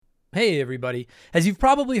Hey everybody, as you've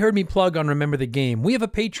probably heard me plug on Remember the Game, we have a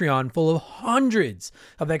Patreon full of hundreds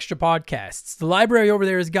of extra podcasts. The library over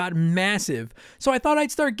there has gotten massive, so I thought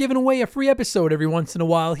I'd start giving away a free episode every once in a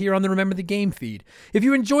while here on the Remember the Game feed. If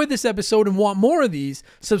you enjoyed this episode and want more of these,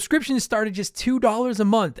 subscriptions start at just $2 a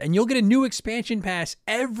month and you'll get a new expansion pass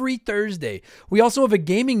every Thursday. We also have a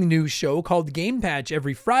gaming news show called Game Patch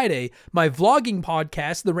every Friday, my vlogging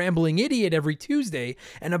podcast, The Rambling Idiot, every Tuesday,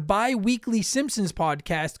 and a bi-weekly Simpsons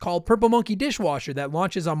podcast called Purple Monkey Dishwasher that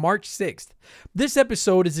launches on March 6th. This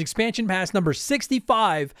episode is expansion pass number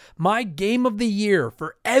 65, my game of the year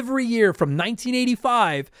for every year from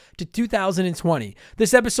 1985 to 2020.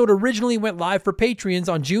 This episode originally went live for Patreons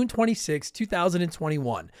on June 26,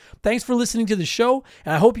 2021. Thanks for listening to the show,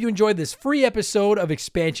 and I hope you enjoyed this free episode of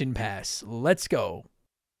Expansion Pass. Let's go.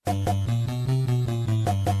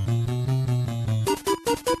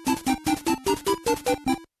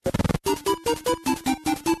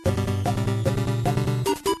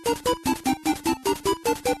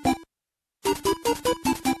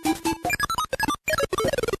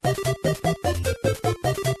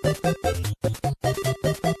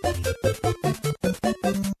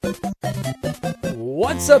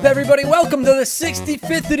 What's up, everybody? Welcome to the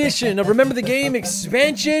 65th edition of Remember the Game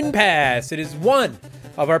Expansion Pass. It is one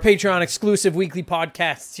of our Patreon exclusive weekly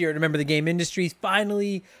podcasts here at Remember the Game Industries.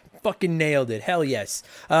 Finally fucking nailed it. Hell yes.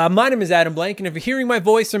 My name is Adam Blank, and if you're hearing my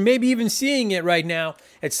voice or maybe even seeing it right now,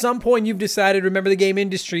 at some point you've decided Remember the Game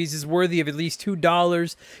Industries is worthy of at least $2,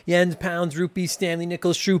 yens, pounds, rupees, Stanley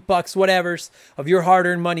nickels, shroot bucks, whatevers, of your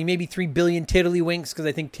hard-earned money, maybe 3 billion tiddlywinks, because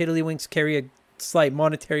I think tiddlywinks carry a slight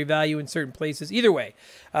monetary value in certain places. Either way,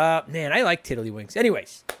 man, I like tiddlywinks.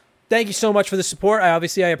 Anyways, thank you so much for the support. I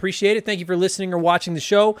appreciate it. Thank you for listening or watching the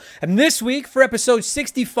show. And this week, for episode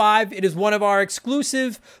 65, it is one of our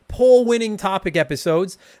exclusive poll-winning topic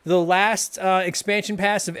episodes. The last expansion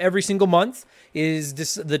pass of every single month is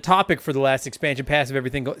the topic for the last expansion pass of every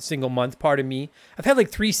single month. Pardon me. I've had like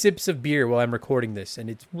 3 sips of beer while I'm recording this, and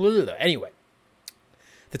it's... Anyway.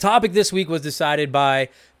 The topic this week was decided by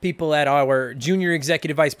people at our junior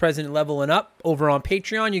executive vice president level and up over on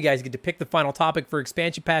Patreon. You guys get to pick the final topic for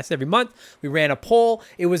Expansion Pass every month. We ran a poll.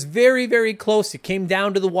 It was very, very close. It came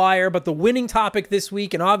down to the wire, but the winning topic this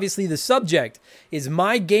week, and obviously the subject, is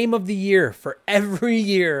my game of the year for every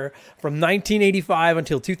year from 1985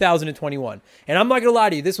 until 2021. And I'm not going to lie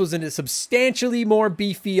to you, this was a substantially more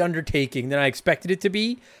beefy undertaking than I expected it to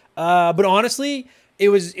be. But honestly... It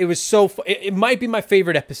was so it might be my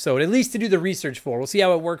favorite episode, at least to do the research for. We'll see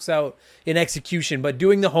how it works out in execution, but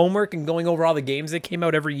doing the homework and going over all the games that came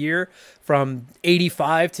out every year from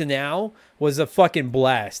 85 to now was a fucking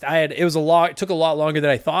blast. It took a lot longer than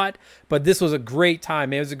I thought, but this was a great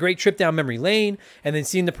time. It was a great trip down memory lane, and then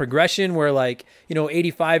seeing the progression where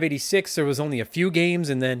 85, 86 there was only a few games,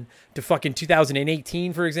 and then to fucking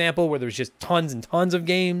 2018, for example, where there's just tons and tons of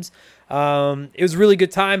games. It was a really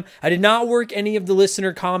good time. I did not work any of the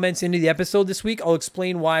listener comments into the episode this week. I'll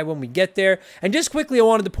explain why when we get there. And just quickly, I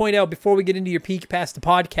wanted to point out before we get into your peek past the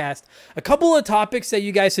podcast, a couple of topics that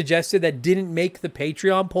you guys suggested that didn't make the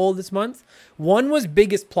Patreon poll this month. One was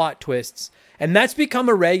biggest plot twists, and that's become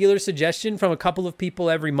a regular suggestion from a couple of people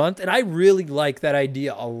every month, and I really like that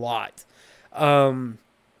idea a lot.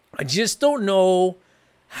 I just don't know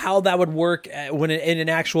how that would work when in an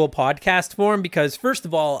actual podcast form, because first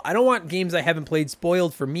of all, I don't want games I haven't played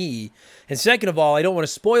spoiled for me, and second of all, I don't want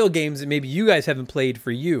to spoil games that maybe you guys haven't played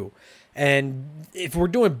for you. And if we're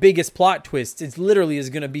doing biggest plot twists, it literally is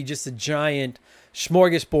going to be just a giant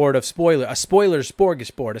smorgasbord of spoiler, a spoiler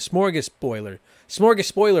smorgasbord, a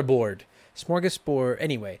smorgaspoiler board. Smorgasbord.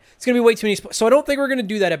 Anyway, it's going to be way too many. So I don't think we're going to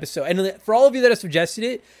do that episode. And for all of you that have suggested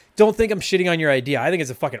it, don't think I'm shitting on your idea. I think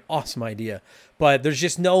it's a fucking awesome idea. But there's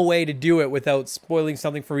just no way to do it without spoiling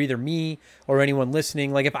something for either me or anyone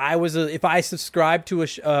listening. Like if I subscribed to a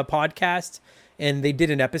podcast and they did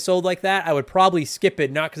an episode like that, I would probably skip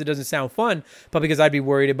it, not because it doesn't sound fun, but because I'd be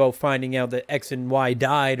worried about finding out that X and Y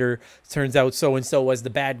died, or turns out so-and-so was the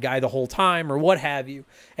bad guy the whole time, or what have you.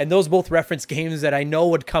 And those both reference games that I know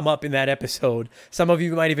would come up in that episode. Some of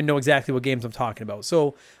you might even know exactly what games I'm talking about.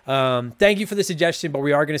 So thank you for the suggestion, but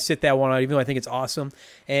we are going to sit that one out, even though I think it's awesome.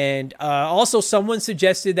 And also someone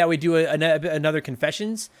suggested that we do another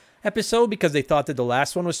Confessions episode because they thought that the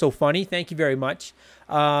last one was so funny. Thank you very much.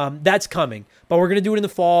 That's coming, but we're going to do it in the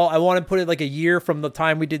fall. I want to put it like a year from the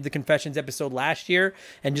time we did the Confessions episode last year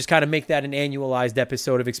and just kind of make that an annualized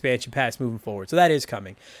episode of Expansion Pass moving forward. So that is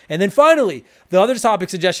coming. And then finally, the other topic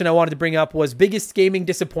suggestion I wanted to bring up was biggest gaming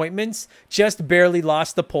disappointments. Just barely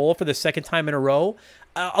lost the poll for the second time in a row.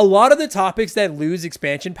 a lot of the topics that lose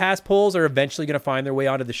expansion pass polls are eventually going to find their way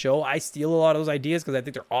onto the show. I steal a lot of those ideas because I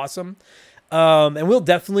think they're awesome. And we'll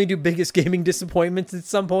definitely do biggest gaming disappointments at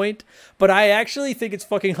some point. But I actually think it's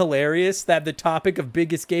fucking hilarious that the topic of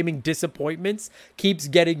biggest gaming disappointments keeps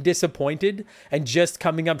getting disappointed and just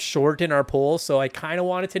coming up short in our poll. So I kind of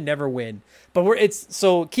want it to never win. But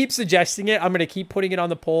so keep suggesting it. I'm going to keep putting it on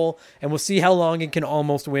the poll and we'll see how long it can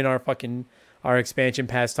almost win our expansion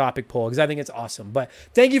pass topic poll, because I think it's awesome. But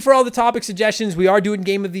thank you for all the topic suggestions. We are doing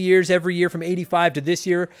Game of the Years every year from 85 to this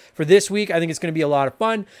year. For this week, I think it's going to be a lot of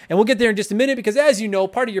fun. And we'll get there in just a minute because, as you know,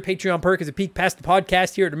 part of your Patreon perk is a peek past the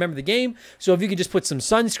podcast here at Remember the Game. So if you could just put some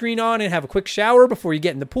sunscreen on and have a quick shower before you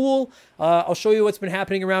get in the pool, I'll show you what's been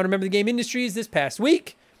happening around Remember the Game Industries this past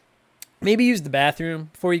week. Maybe use the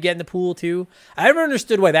bathroom before you get in the pool, too. I never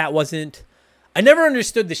understood why that wasn't... I never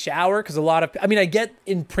understood the shower because I get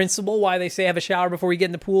in principle why they say have a shower before you get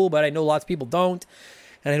in the pool, but I know lots of people don't.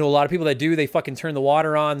 And I know a lot of people that do, they fucking turn the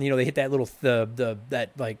water on. You know, they hit that little,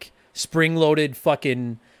 that like spring loaded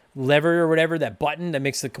fucking lever or whatever, that button that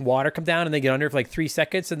makes the water come down and they get under for like 3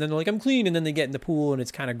 seconds and then they're like, I'm clean. And then they get in the pool and it's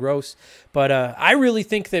kind of gross. But I really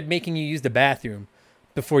think that making you use the bathroom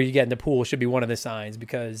before you get in the pool should be one of the signs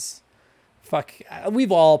because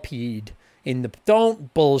we've all peed.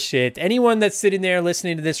 Don't bullshit. Anyone that's sitting there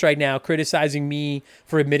listening to this right now criticizing me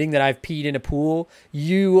for admitting that I've peed in a pool,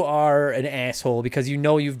 you are an asshole because you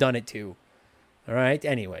know you've done it too. All right?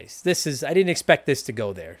 Anyways, I didn't expect this to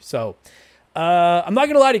go there. So, I'm not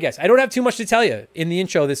going to lie to you guys. I don't have too much to tell you in the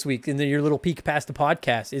intro this week, your little peek past the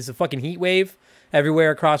podcast. Is a fucking heat wave everywhere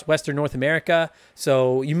across Western North America.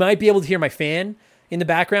 So, you might be able to hear my fan in the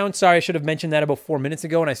background. Sorry, I should have mentioned that about 4 minutes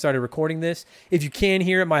ago when I started recording this. If you can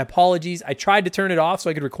hear it, my apologies. I tried to turn it off so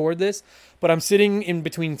I could record this, but I'm sitting in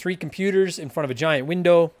between 3 computers in front of a giant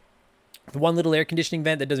window with one little air conditioning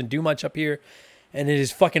vent that doesn't do much up here, and it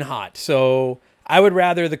is fucking hot. So I would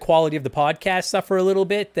rather the quality of the podcast suffer a little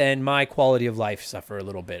bit than my quality of life suffer a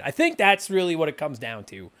little bit. I think that's really what it comes down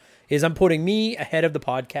to, is I'm putting me ahead of the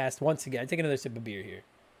podcast. Once again, I take another sip of beer here.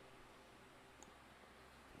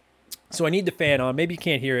 So I need the fan on. Maybe you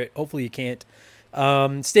can't hear it. Hopefully you can't.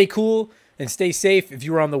 Stay cool and stay safe if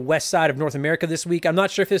you were on the west side of North America this week. I'm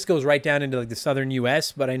not sure if this goes right down into like the southern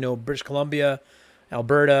U.S., but I know British Columbia,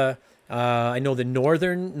 Alberta. I know the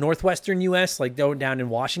northwestern U.S., like down in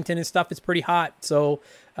Washington and stuff, it's pretty hot. So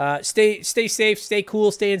stay safe, stay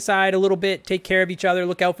cool, stay inside a little bit. Take care of each other.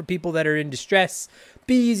 Look out for people that are in distress.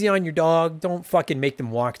 Be easy on your dog. Don't fucking make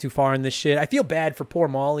them walk too far in this shit. I feel bad for poor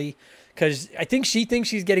Molly, because I think she thinks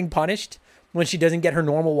she's getting punished when she doesn't get her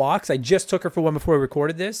normal walks. I just took her for one before we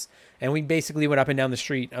recorded this, and we basically went up and down the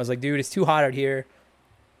street. I was like, dude, it's too hot out here.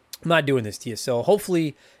 I'm not doing this to you. So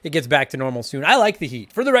hopefully it gets back to normal soon. I like the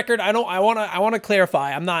heat. For the record, I want to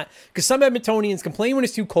clarify. I'm not, because some Edmontonians complain when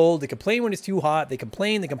it's too cold. They complain when it's too hot. They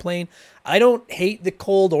complain. I don't hate the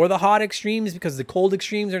cold or the hot extremes because the cold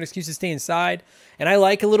extremes are an excuse to stay inside. And I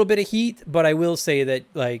like a little bit of heat, but I will say that,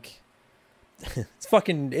 like,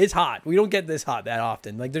 it's hot. We don't get this hot that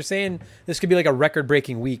often. Like, they're saying this could be like a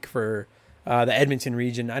record-breaking week for the Edmonton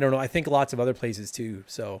region. I don't know. I think lots of other places too.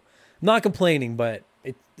 So I'm not complaining, but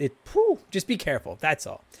just be careful. That's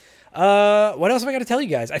all. What else have I got to tell you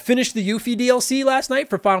guys? I finished the Yuffie DLC last night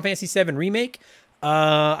for Final Fantasy VII Remake.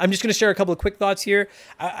 I'm just going to share a couple of quick thoughts here.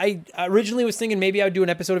 I originally was thinking maybe I would do an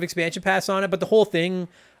episode of Expansion Pass on it, but the whole thing,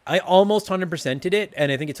 I almost 100%ed it,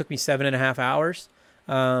 and I think it took me 7.5 hours.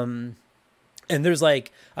 And there's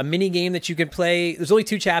like a mini game that you can play. There's only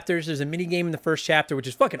 2 chapters. There's a mini game in the first chapter, which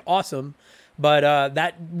is fucking awesome. But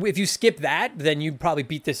that if you skip that, then you'd probably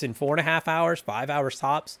beat this in 4.5 hours, 5 hours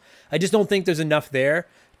tops. I just don't think there's enough there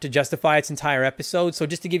to justify its entire episode. So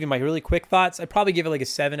just to give you my really quick thoughts, I'd probably give it like a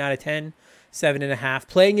 7 out of 10, 7.5.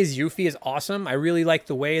 Playing as Yuffie is awesome. I really like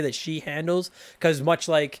the way that she handles, because much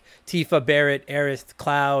like Tifa, Barret, Aerith,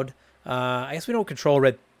 Cloud, I guess we don't control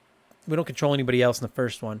anybody else in the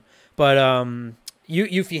first one. But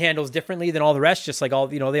Yuffie handles differently than all the rest, just like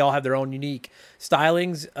they all have their own unique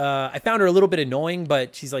stylings. I found her a little bit annoying,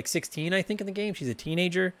 but she's like 16, I think, in the game. She's a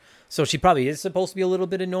teenager, so she probably is supposed to be a little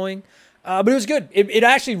bit annoying. But it was good. It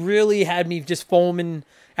actually really had me just foaming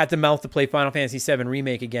at the mouth to play Final Fantasy VII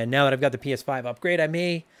Remake again. Now that I've got the PS5 upgrade,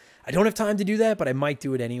 I don't have time to do that, but I might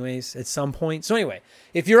do it anyways at some point. So anyway,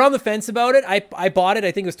 if you're on the fence about it, I bought it.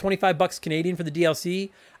 I think it was $25 Canadian for the DLC.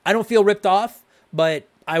 I don't feel ripped off, but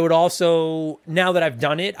I would also, now that I've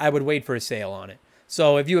done it, I would wait for a sale on it.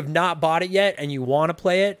 So if you have not bought it yet and you want to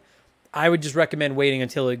play it, I would just recommend waiting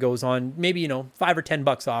until it goes on, maybe, $5 or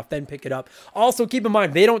 $10 off, then pick it up. Also, keep in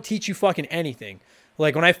mind, they don't teach you fucking anything.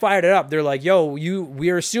 Like when I fired it up, they're like, "Yo, we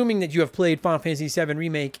are assuming that you have played Final Fantasy VII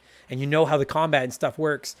Remake and you know how the combat and stuff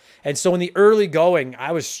works." And so in the early going,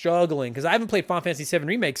 I was struggling because I haven't played Final Fantasy VII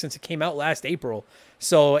Remake since it came out last April.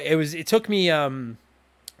 So it took me a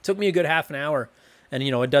good half an hour and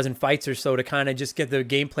a dozen fights or so to kind of just get the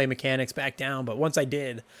gameplay mechanics back down. But once I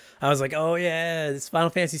did, I was like, oh yeah, this Final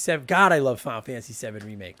Fantasy VII. God, I love Final Fantasy VII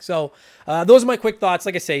Remake. So those are my quick thoughts.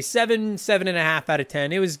 Like I say, 7.5 out of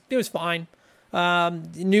 10. It was fine.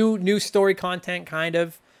 New story content, kind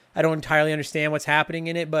of. I don't entirely understand what's happening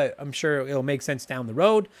in it, but I'm sure it'll make sense down the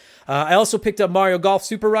road. I also picked up Mario Golf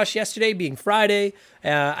Super Rush yesterday, being Friday.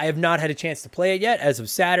 I have not had a chance to play it yet as of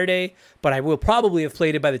Saturday, but I will probably have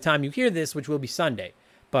played it by the time you hear this, which will be Sunday.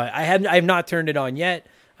 But I have not turned it on yet.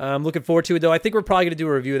 I'm looking forward to it, though. I think we're probably going to do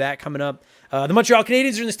a review of that coming up. The Montreal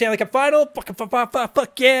Canadiens are in the Stanley Cup Final.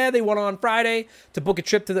 Fuck yeah. They won on Friday to book a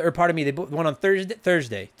trip to they won on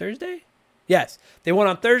Thursday? Yes, they won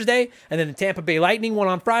on Thursday, and then the Tampa Bay Lightning won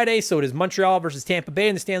on Friday, so it is Montreal versus Tampa Bay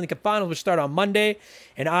in the Stanley Cup Finals, which start on Monday,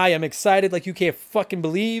 and I am excited like you can't fucking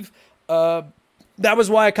believe. That was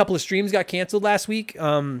why a couple of streams got canceled last week.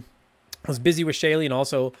 I was busy with Shaylee, and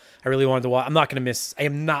also I really wanted to watch. I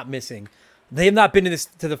am not missing. They have not been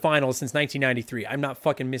to the finals since 1993. I'm not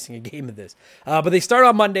fucking missing a game of this. But they start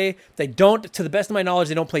on Monday. They don't, to the best of my knowledge,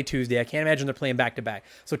 they don't play Tuesday. I can't imagine they're playing back-to-back.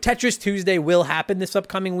 So Tetris Tuesday will happen this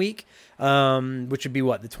upcoming week, which would be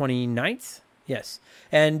what, the 29th? Yes.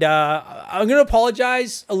 And I'm going to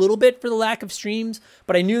apologize a little bit for the lack of streams,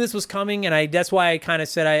 but I knew this was coming, and that's why I kind of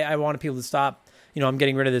said I wanted people to stop. I'm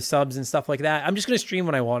getting rid of the subs and stuff like that. I'm just going to stream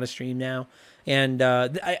when I want to stream now. And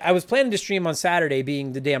I was planning to stream on Saturday,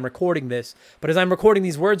 being the day I'm recording this. But as I'm recording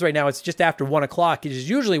these words right now, it's just after 1 o'clock. It is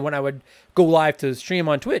usually when I would go live to stream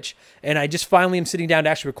on Twitch. And I just finally am sitting down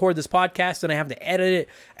to actually record this podcast, and I have to edit it.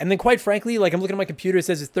 And then quite frankly, like I'm looking at my computer, it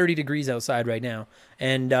says it's 30 degrees outside right now,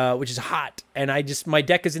 and which is hot. And my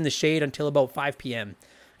deck is in the shade until about 5 p.m.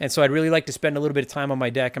 And so I'd really like to spend a little bit of time on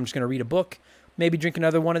my deck. I'm just going to read a book, maybe drink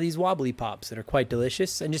another one of these wobbly pops that are quite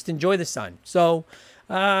delicious, and just enjoy the sun. So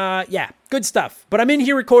yeah, good stuff. But I'm in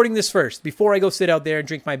here recording this first before I go sit out there and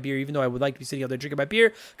drink my beer, even though I would like to be sitting out there drinking my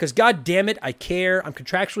beer, because god damn it, I care. I'm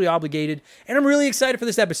contractually obligated, and I'm really excited for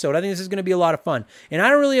this episode. I think this is going to be a lot of fun. And I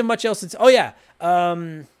don't really have much else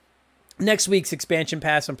to next week's expansion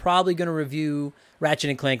pass, I'm probably going to review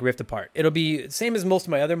Ratchet & Clank Rift Apart. It'll be the same as most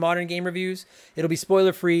of my other modern game reviews. It'll be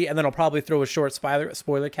spoiler-free, and then I'll probably throw a short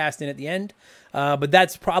spoiler cast in at the end. But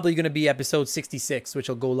that's probably going to be episode 66, which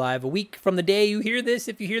will go live a week from the day you hear this.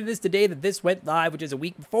 If you hear this the day that this went live, which is a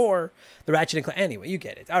week before the Ratchet & Clank. Anyway, you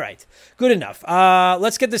get it. All right. Good enough.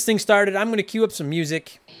 Let's get this thing started. I'm going to cue up some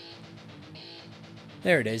music.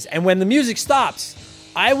 There it is. And when the music stops,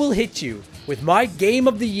 I will hit you with my game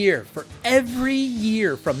of the year for every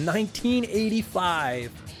year from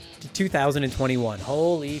 1985 to 2021.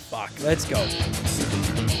 Holy fuck. Let's go.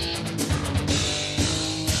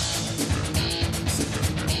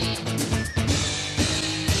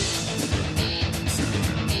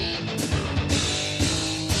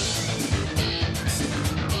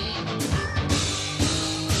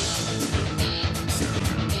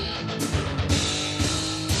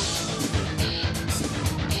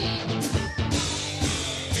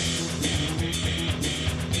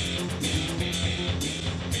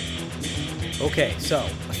 Okay, so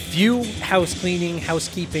a few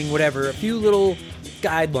housekeeping, whatever, a few little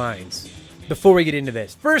guidelines before we get into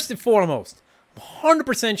this. First and foremost, I'm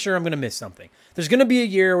 100% sure I'm going to miss something. There's going to be a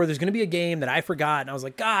year where there's going to be a game that I forgot, and I was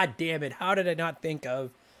like, God damn it, how did I not think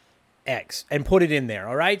of X and put it in there,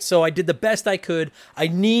 all right? So I did the best I could. I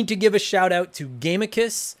need to give a shout out to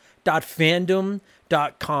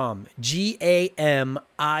Gamicus.fandom.com,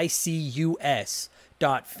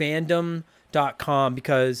 GAMICUS.fandom.com,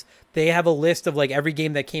 because they have a list of like every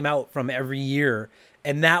game that came out from every year,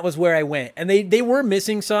 and that was where I went. And they were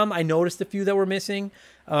missing some. I noticed a few that were missing,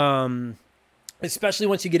 especially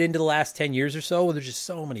once you get into the last 10 years or so, where there's just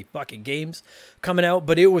so many fucking games coming out.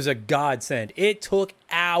 But it was a godsend. It took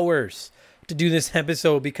hours to do this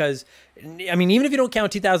episode because, I mean, even if you don't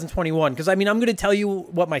count 2021, because I mean, I'm going to tell you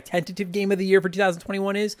what my tentative game of the year for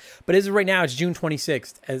 2021 is, but as of right now, it's June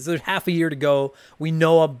 26th. As there's half a year to go, we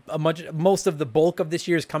know most of the bulk of this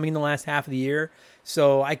year is coming in the last half of the year,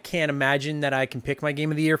 so I can't imagine that I can pick my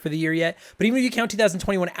game of the year for the year yet. But even if you count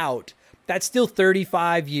 2021 out, that's still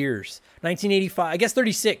 35 years. 1985, I guess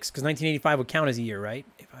 36, because 1985 would count as a year, right?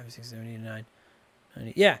 8, 5, 6, 7, 8, 9.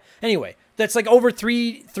 Yeah. Anyway, that's like over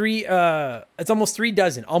it's almost 3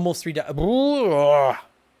 dozen. Almost 3 dozen.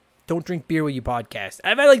 Don't drink beer with you podcast.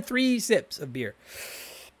 I've had like 3 sips of beer.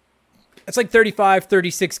 it's like 35,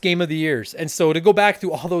 36 game of the years. And so to go back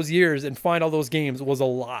through all those years and find all those games was a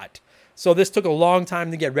lot. So this took a long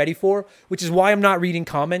time to get ready for, which is why I'm not reading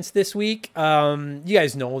comments this week. You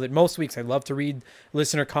guys know that most weeks I love to read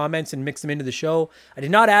listener comments and mix them into the show. I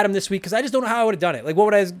did not add them this week because I just don't know how I would have done it. Like, what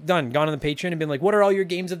would I have done? Gone on the Patreon and been like, what are all your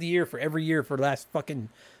games of the year for every year for the last fucking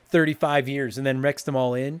 35 years? And then mix them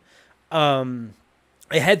all in. I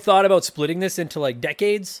had thought about splitting this into like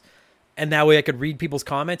decades, and that way I could read people's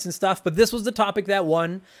comments and stuff. But this was the topic that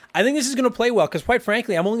won. I think this is going to play well because, quite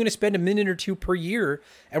frankly, I'm only going to spend a minute or two per year,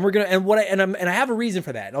 and we're gonna and I have a reason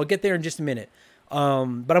for that. And I'll get there in just a minute. But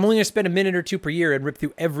I'm only going to spend a minute or two per year and rip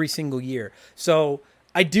through every single year. So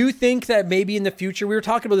I do think that maybe in the future, we were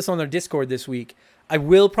talking about this on our Discord this week, I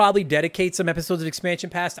will probably dedicate some episodes of Expansion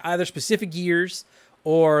Pass to either specific years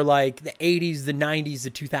or like the 80s, the 90s,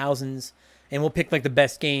 the 2000s. And we'll pick like the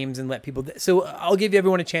best games and let people. So I'll give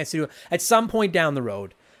everyone a chance to do it at some point down the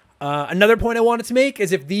road. Another point I wanted to make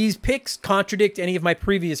is if these picks contradict any of my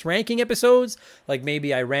previous ranking episodes, like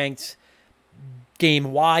maybe I ranked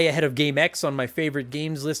game Y ahead of game X on my favorite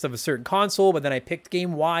games list of a certain console, but then I picked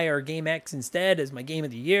game Y or game X instead as my game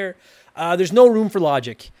of the year. There's no room for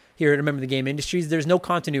logic here at Remember the Game Industries. There's no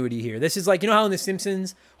continuity here. This is like, you know how in The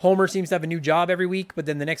Simpsons, Homer seems to have a new job every week, but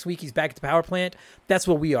then the next week he's back at the power plant? That's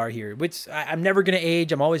what we are here, which I'm never going to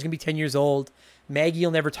age. I'm always going to be 10 years old. Maggie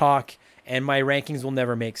will never talk, and my rankings will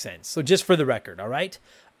never make sense. So just for the record, all right?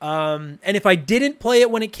 And if I didn't play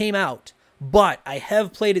it when it came out, but I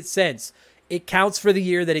have played it since, it counts for the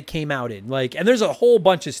year that it came out in. Like, and there's a whole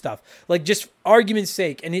bunch of stuff. Like, just argument's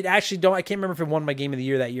sake, and it actually I can't remember if it won my game of the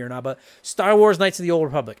year that year or not, but Star Wars Knights of the Old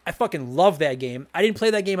Republic. I fucking love that game. I didn't play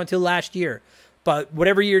that game until last year. But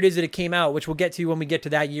whatever year it is that it came out, which we'll get to when we get to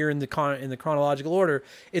that year in the chronological order,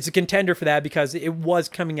 it's a contender for that because it was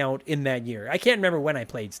coming out in that year. I can't remember when I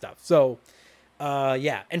played stuff. So,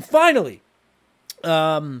 yeah. And finally,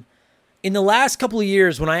 in the last couple of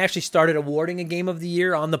years, when I actually started awarding a game of the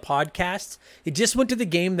year on the podcast, it just went to the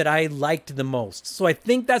game that I liked the most. So I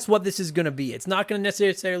think that's what this is going to be. It's not going to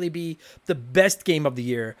necessarily be the best game of the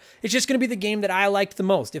year. It's just going to be the game that I liked the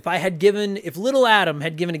most. If Little Adam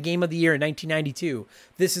had given a game of the year in 1992,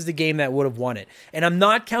 this is the game that would have won it. And I'm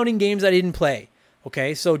not counting games I didn't play.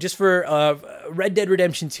 Okay, so just for Red Dead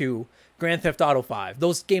Redemption 2, Grand Theft Auto 5,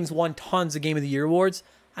 those games won tons of Game of the Year awards.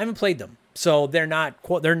 I haven't played them, so they're not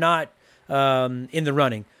in the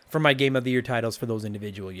running for my Game of the Year titles for those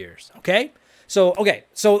individual years. Okay, so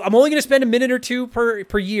I'm only going to spend a minute or two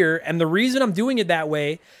per year, and the reason I'm doing it that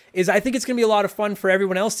way is I think it's going to be a lot of fun for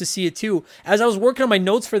everyone else to see it too. As I was working on my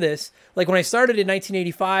notes for this, like when I started in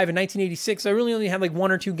 1985 and 1986, I really only had like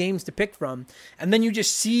one or two games to pick from, and then you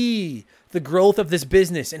just see the growth of this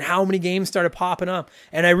business and how many games started popping up.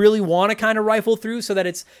 And I really want to kind of rifle through so that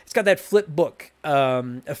it's got that flip book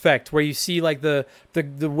effect where you see like the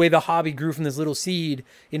way the hobby grew from this little seed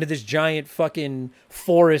into this giant fucking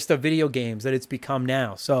forest of video games that it's become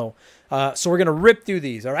now. So we're going to rip through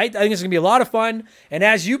these, all right? I think it's going to be a lot of fun. And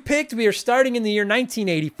as you picked, we are starting in the year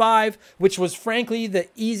 1985, which was frankly the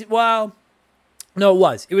easy... Well, no, it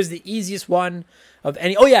was. It was the easiest one of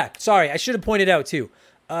any... Oh, yeah, sorry. I should have pointed out, too.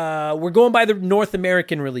 We're going by the North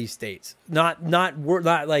American release dates, not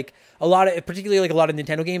like a lot of, particularly like a lot of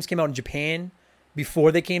Nintendo games came out in Japan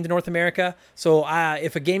before they came to North America. So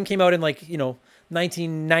if a game came out in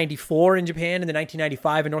 1994 in Japan and then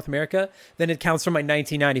 1995 in North America, then it counts for my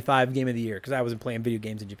 1995 game of the year because I wasn't playing video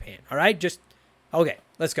games in Japan. All right, okay,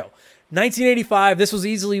 let's go. 1985. This was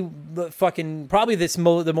easily probably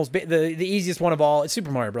the easiest one of all. It's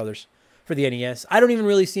Super Mario Brothers for the NES. I don't even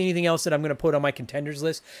really see anything else that I'm going to put on my contenders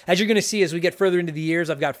list. As you're going to see as we get further into the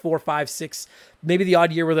years, I've got 4, 5, 6, maybe the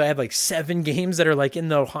odd year where I have like 7 games that are like in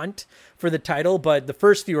the hunt for the title, but the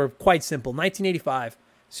first few are quite simple. 1985,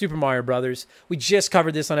 Super Mario Brothers. We just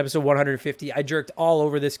covered this on episode 150. I jerked all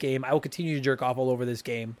over this game. I will continue to jerk off all over this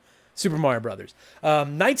game. Super Mario Brothers.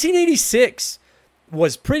 1986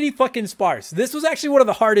 was pretty fucking sparse. This was actually one of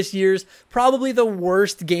the hardest years, probably the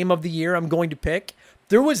worst game of the year I'm going to pick.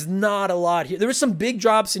 There was not a lot here. There was some big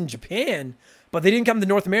drops in Japan, but they didn't come to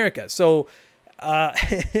North America. So, fuck.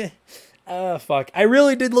 I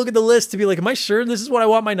really did look at the list to be like, am I sure this is what I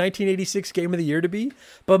want my 1986 game of the year to be?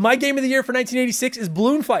 But my game of the year for 1986 is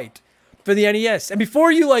Balloon Fight for the NES. And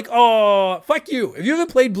before you fuck you. If you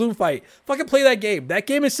haven't played Balloon Fight, fucking play that game. That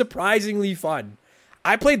game is surprisingly fun.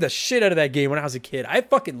 I played the shit out of that game when I was a kid. I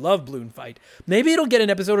fucking love Balloon Fight. Maybe it'll get an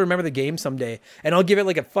episode of Remember the Game someday, and I'll give it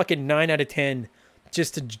like a fucking 9 out of 10.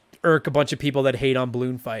 Just to irk a bunch of people that hate on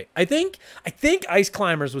Balloon Fight. I think Ice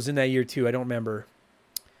Climbers was in that year too. I don't remember.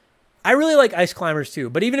 I really like Ice Climbers too.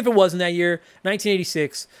 But even if it wasn't that year,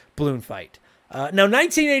 1986, Balloon Fight. Now,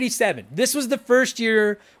 1987, this was the first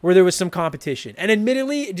year where there was some competition. And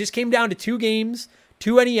admittedly, it just came down to two games,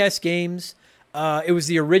 two NES games. It was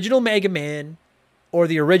the original Mega Man or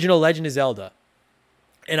the original Legend of Zelda.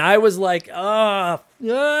 And I was like, fuck.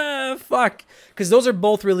 Because those are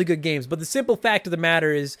both really good games. But the simple fact of the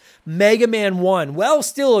matter is Mega Man 1, while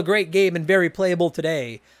still a great game and very playable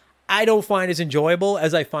today, I don't find as enjoyable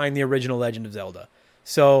as I find the original Legend of Zelda.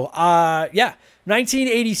 So,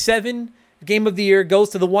 1987 Game of the Year goes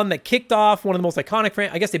to the one that kicked off one of the most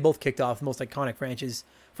iconic I guess they both kicked off the most iconic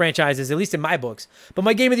franchises, at least in my books. But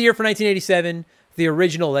my Game of the Year for 1987, the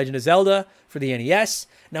original Legend of Zelda for the NES.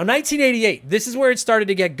 Now, 1988, this is where it started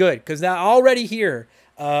to get good, because now already here,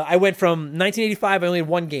 I went from 1985, I only had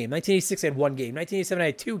one game. 1986, I had one game. 1987, I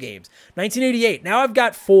had two games. 1988, now I've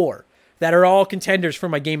got four that are all contenders for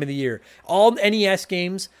my Game of the Year. All NES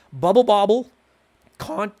games, Bubble Bobble,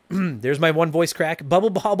 there's my one voice crack, Bubble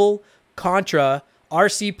Bobble, Contra,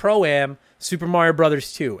 RC Pro-Am, Super Mario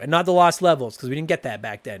Brothers 2, and not the Lost Levels, because we didn't get that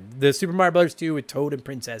back then. The Super Mario Brothers 2 with Toad and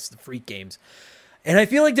Princess, the Freak games. And I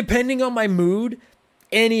feel like depending on my mood,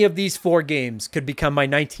 any of these four games could become my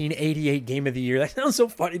 1988 Game of the Year. That sounds so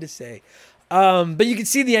funny to say. But you can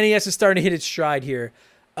see the NES is starting to hit its stride here.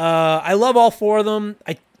 I love all four of them.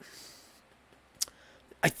 I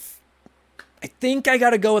think I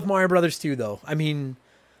got to go with Mario Brothers 2, though. I mean,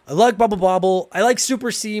 I like Bubble Bobble. I like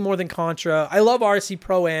Super C more than Contra. I love RC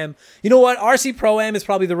Pro-Am. You know what? RC Pro-Am is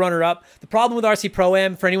probably the runner-up. The problem with RC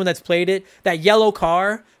Pro-Am, for anyone that's played it, that yellow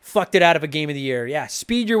car fucked it out of a Game of the Year. Yeah,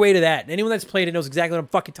 speed your way to that. And anyone that's played it knows exactly what I'm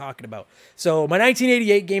fucking talking about. So my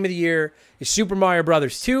 1988 Game of the Year is Super Mario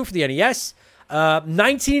Brothers 2 for the NES.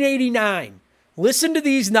 1989. Listen to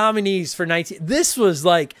these nominees for 19... This was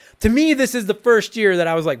like... To me, this is the first year that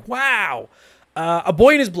I was like, wow. A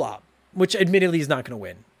Boy and His Blob, which admittedly is not going to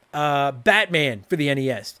win. Batman for the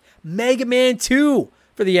NES. Mega Man 2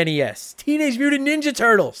 for the NES. Teenage Mutant Ninja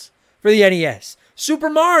Turtles for the NES. Super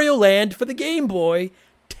Mario Land for the Game Boy.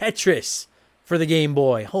 Tetris for the Game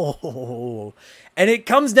Boy. Oh. And it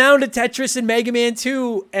comes down to Tetris and Mega Man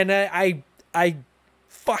 2, and I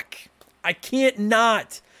can't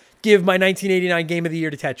not give my 1989 Game of the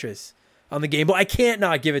Year to Tetris on the Game Boy. I can't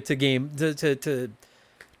not give it to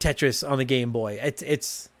Tetris on the Game Boy.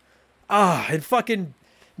 And fucking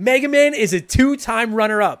Mega Man is a 2-time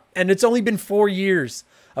runner-up, and it's only been 4 years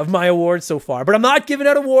of my awards so far. But I'm not giving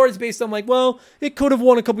out awards based on like, well, it could have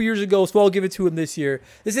won a couple years ago, so I'll give it to him this year.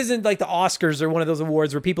 This isn't like the Oscars or one of those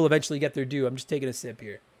awards where people eventually get their due. I'm just taking a sip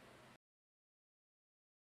here.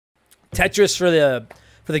 Tetris for the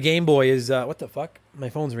Game Boy is what the fuck? My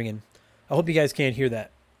phone's ringing. I hope you guys can't hear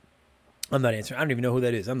that. I'm not answering. I don't even know who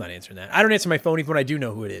that is. I'm not answering that. I don't answer my phone even when I do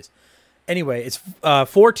know who it is. Anyway, it's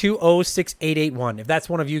 4206881. If that's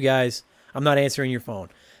one of you guys, I'm not answering your phone.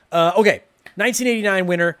 Okay, 1989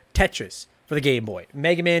 winner, Tetris for the Game Boy.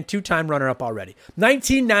 Mega Man, 2-time runner-up already.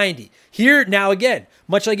 1990. Here, now again,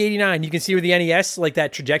 much like 89, you can see where the NES, like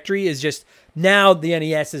that trajectory is just, now the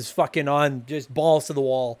NES is fucking on, just balls to the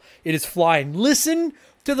wall. It is flying. Listen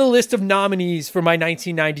to the list of nominees for my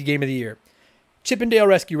 1990 Game of the Year. Chip 'n Dale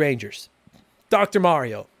Rescue Rangers. Dr.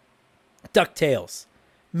 Mario. DuckTales.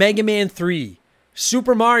 Mega Man 3.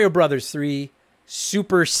 Super Mario Brothers 3.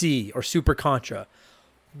 Super C or Super Contra.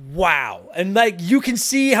 Wow. And like you can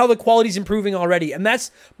see how the quality's improving already. And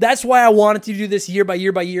that's why I wanted to do this year by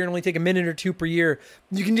year by year and only take a minute or two per year.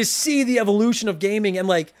 You can just see the evolution of gaming and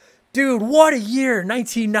like, dude, what a year,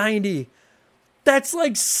 1990. That's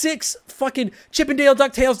like 6 fucking Chip 'n Dale,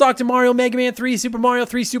 DuckTales, Dr. Mario, Mega Man 3, Super Mario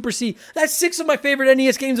 3, Super C. That's 6 of my favorite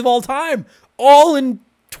NES games of all time. All in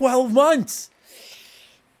 12 months.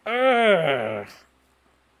 I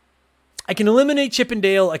can eliminate Chip 'n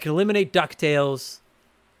Dale. I can eliminate DuckTales.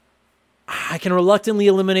 I can reluctantly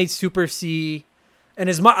eliminate Super C. And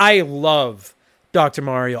I love Dr.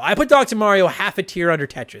 Mario. I put Dr. Mario half a tier under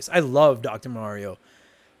Tetris. I love Dr. Mario.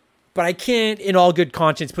 But I can't, in all good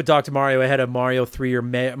conscience, put Dr. Mario ahead of Mario 3 or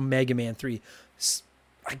Mega Man 3.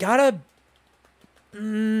 I gotta...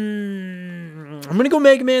 I'm gonna go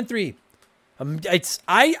Mega Man 3.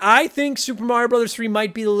 I think Super Mario Brothers 3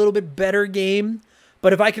 might be a little bit better game,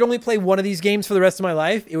 but if I could only play one of these games for the rest of my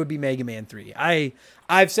life, it would be Mega Man 3.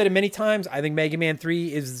 I've said it many times. I think Mega Man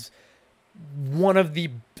 3 is one of the...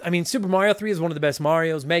 I mean, Super Mario 3 is one of the best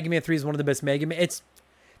Marios. Mega Man 3 is one of the best Mega Man...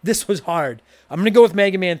 This was hard. I'm going to go with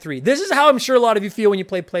Mega Man 3. This is how I'm sure a lot of you feel when you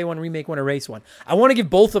play 1, Remake 1, or Race 1. I want to give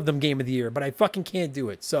both of them Game of the Year, but I fucking can't do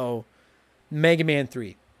it. So, Mega Man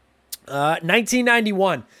 3.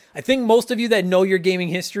 1991. I think most of you that know your gaming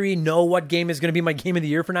history know what game is going to be my Game of the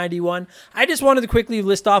Year for 91. I just wanted to quickly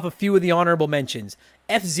list off a few of the honorable mentions.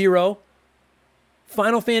 F-Zero,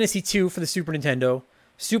 Final Fantasy 2 for the Super Nintendo,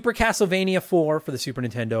 Super Castlevania 4 for the Super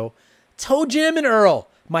Nintendo, Toe Jam and Earl,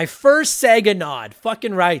 my first Sega nod,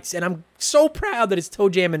 fucking rights, and I'm so proud that it's Toe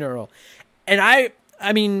Jam and Earl. And I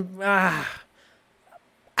mean, out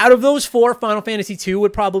of those 4, Final Fantasy 2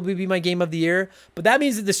 would probably be my game of the year, but that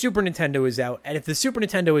means that the Super Nintendo is out, and if the Super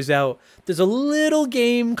Nintendo is out, there's a little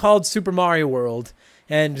game called Super Mario World,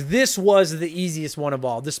 and this was the easiest one of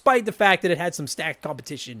all, despite the fact that it had some stacked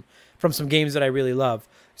competition from some games that I really love.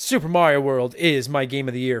 Super Mario World is my game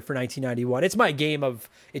of the year for 1991. It's my game of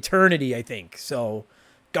eternity, I think. So,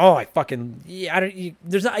 I fucking, yeah, you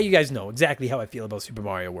guys know exactly how I feel about Super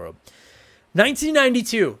Mario World.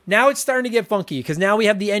 1992. Now it's starting to get funky because now we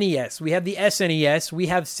have the NES, we have the SNES, we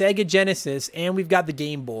have Sega Genesis, and we've got the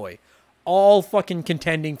Game Boy, all fucking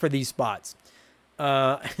contending for these spots.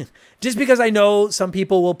 Just because I know some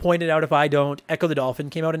people will point it out if I don't, Echo the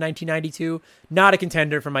Dolphin came out in 1992. Not a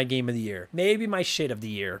contender for my game of the year. Maybe my shit of the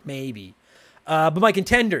year. Maybe. But my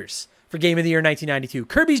contenders for game of the year 1992.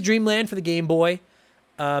 Kirby's Dream Land for the Game Boy.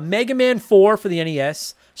 Mega Man 4 for the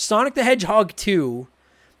NES. Sonic the Hedgehog 2.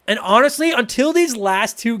 And honestly, until these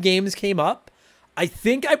last 2 games came up, I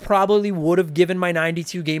think I probably would have given my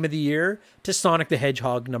 92 game of the year to Sonic the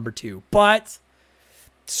Hedgehog number 2. But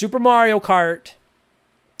Super Mario Kart,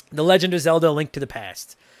 The Legend of Zelda: A Link to the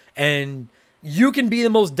Past. And you can be the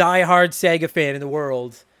most diehard Sega fan in the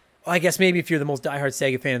world. Well, I guess maybe if you're the most diehard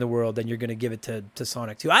Sega fan in the world, then you're going to give it to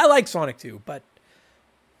Sonic 2. I like Sonic 2, but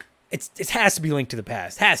it has to be Link to the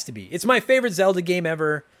Past. Has to be. It's my favorite Zelda game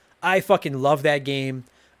ever. I fucking love that game.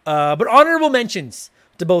 But honorable mentions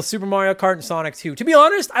to both Super Mario Kart and Sonic 2. To be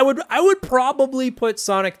honest, I would probably put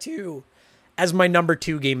Sonic 2 as my number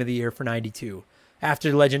 2 game of the year for 92.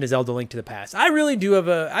 After Legend of Zelda: Link to the Past. I really do have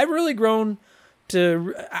I've really grown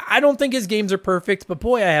to, I don't think his games are perfect, but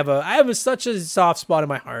boy, I have such a soft spot in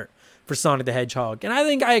my heart for Sonic the Hedgehog. And I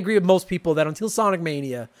think I agree with most people that until Sonic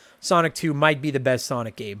Mania, Sonic 2 might be the best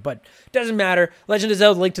Sonic game, but it doesn't matter. Legend of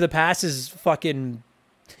Zelda: Link to the Past is fucking,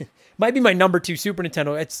 might be my number 2 Super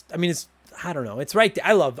Nintendo. I don't know. It's right there.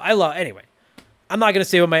 I love, anyway. I'm not going to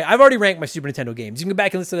say I've already ranked my Super Nintendo games. You can go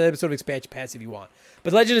back and listen to that episode of Expansion Pass if you want.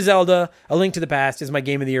 But Legend of Zelda: A Link to the Past is my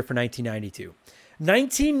game of the year for 1992.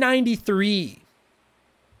 1993.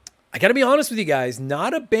 I got to be honest with you guys,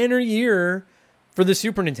 not a banner year for the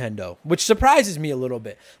Super Nintendo, which surprises me a little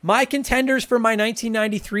bit. My contenders for my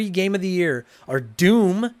 1993 game of the year are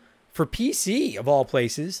Doom for PC, of all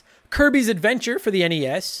places, Kirby's Adventure for the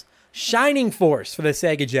NES, Shining Force for the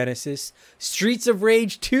Sega Genesis, Streets of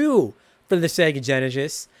Rage 2 for the Sega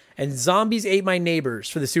Genesis, and Zombies Ate My Neighbors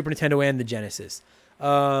for the Super Nintendo and the Genesis.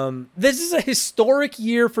 This is a historic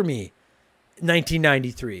year for me,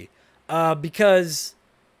 1993, because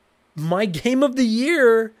my game of the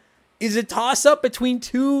year is a toss-up between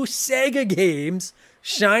 2 Sega games,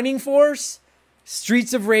 Shining Force,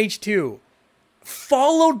 Streets of Rage 2,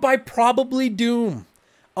 followed by probably Doom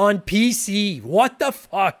on PC. What the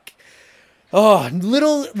fuck? Oh,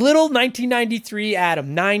 little 1993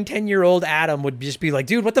 Adam, 10-year-old Adam would just be like,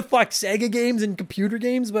 dude, what the fuck, Sega games and computer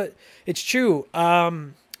games? But it's true.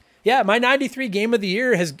 Yeah, my 93 game of the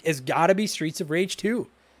year has got to be Streets of Rage 2.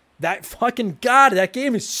 That fucking, God, that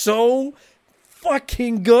game is so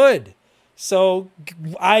fucking good. So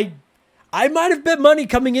I might have bet money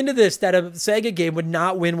coming into this that a Sega game would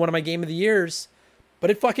not win one of my game of the years,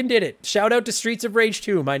 but it fucking did it. Shout out to Streets of Rage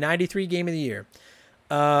 2, my 93 game of the year.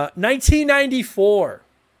 1994.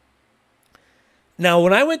 Now,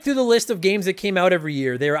 when I went through the list of games that came out every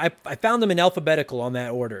year, I found them in alphabetical on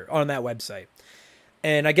that order, on that website.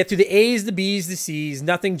 And I get through the A's, the B's, the C's.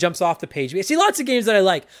 Nothing jumps off the page. I see lots of games that I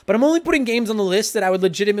like, but I'm only putting games on the list that I would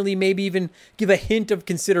legitimately maybe even give a hint of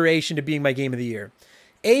consideration to being my game of the year.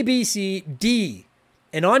 A, B, C, D.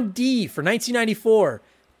 And on D for 1994,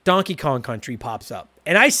 Donkey Kong Country pops up.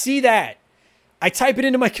 And I see that. I type it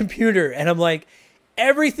into my computer and I'm like,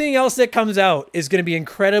 everything else that comes out is going to be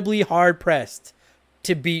incredibly hard-pressed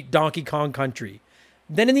to beat Donkey Kong Country.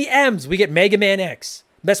 Then in the M's, we get Mega Man X.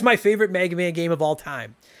 That's my favorite Mega Man game of all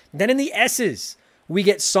time. Then in the S's, we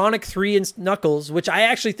get Sonic 3 and Knuckles, which I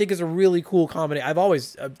actually think is a really cool combination. I've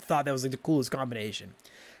always thought that was like the coolest combination.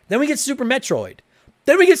 Then we get Super Metroid.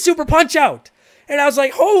 Then we get Super Punch-Out! And I was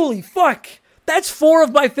like, holy fuck! That's 4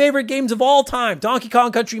 of my favorite games of all time. Donkey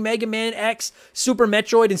Kong Country, Mega Man X, Super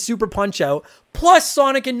Metroid, and Super Punch-Out. Plus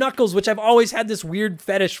Sonic and Knuckles, which I've always had this weird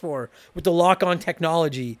fetish for with the lock-on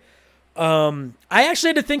technology. I actually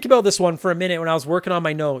had to think about this one for a minute when I was working on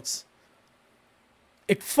my notes.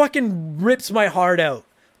 It fucking rips my heart out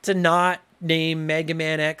to not name Mega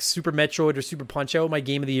Man X, Super Metroid, or Super Punch-Out my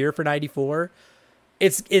game of the year for 94.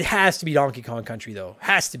 It has to be Donkey Kong Country, though.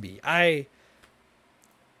 Has to be.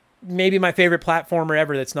 maybe my favorite platformer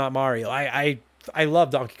ever that's not Mario. I love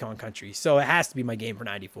Donkey Kong Country, so it has to be my game for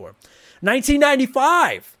 94.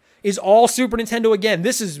 1995 is all Super Nintendo again.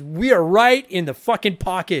 We are right in the fucking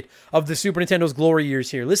pocket of the Super Nintendo's glory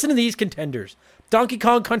years here. Listen to these contenders. Donkey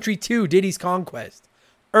Kong Country 2, Diddy's Conquest,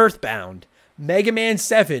 Earthbound, Mega Man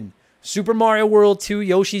 7, Super Mario World 2,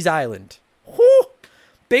 Yoshi's Island. Whew.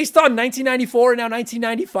 Based on 1994 and now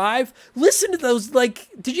 1995, listen to those,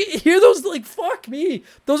 did you hear those? Fuck me.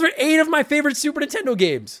 Those are 8 of my favorite Super Nintendo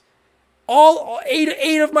games. All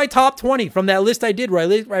eight of my top 20 from that list I did where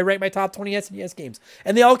I write my top 20 SNES games.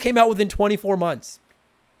 And they all came out within 24 months.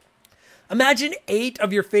 Imagine 8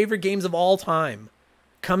 of your favorite games of all time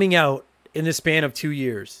coming out in the span of 2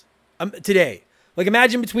 years. Today.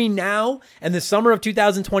 Imagine between now and the summer of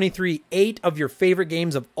 2023, 8 of your favorite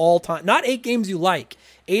games of all time. Not 8 games you like.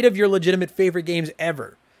 8 of your legitimate favorite games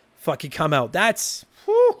ever fucking come out. That's...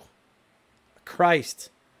 whew, Christ.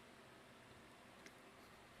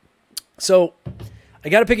 So, I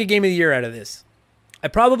got to pick a game of the year out of this. I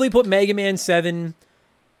probably put Mega Man 7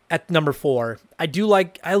 at number 4. I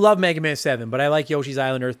love Mega Man 7, but I like Yoshi's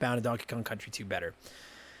Island, Earthbound, and Donkey Kong Country 2 better.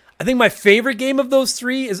 I think my favorite game of those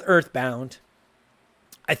 3 is Earthbound.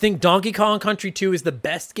 I think Donkey Kong Country 2 is the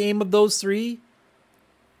best game of those 3.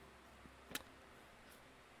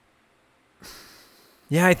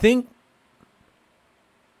 Yeah, I think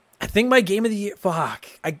my game of the year,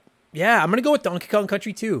 I'm going to go with Donkey Kong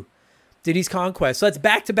Country 2. Diddy's Conquest. So that's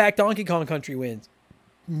back-to-back Donkey Kong Country wins.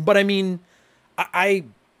 But I mean,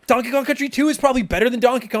 Donkey Kong Country 2 is probably better than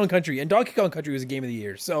Donkey Kong Country, and Donkey Kong Country was a game of the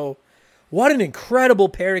year. So what an incredible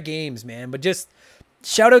pair of games, man. But just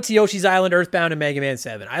shout out to Yoshi's Island, Earthbound, and Mega Man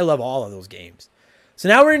 7. I love all of those games. So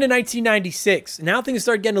now we're into 1996. Now things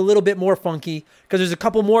start getting a little bit more funky because there's a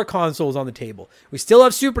couple more consoles on the table. We still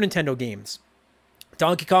have Super Nintendo games.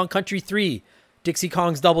 Donkey Kong Country 3, Dixie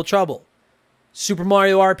Kong's Double Trouble, Super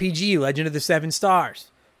Mario RPG, Legend of the Seven Stars,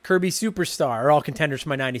 Kirby Superstar are all contenders for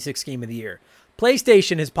my 96 Game of the Year.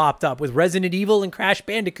 PlayStation has popped up with Resident Evil and Crash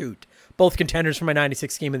Bandicoot, both contenders for my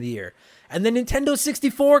 96 Game of the Year. And then Nintendo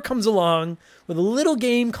 64 comes along with a little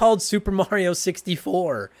game called Super Mario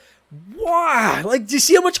 64. Wow! Do you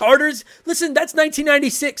see how much harder it is? Listen, that's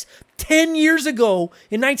 1996. 10 years ago,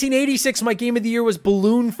 in 1986, my Game of the Year was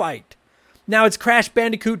Balloon Fight. Now it's Crash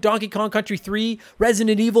Bandicoot, Donkey Kong Country 3,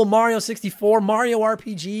 Resident Evil, Mario 64, Mario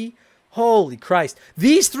RPG. Holy Christ.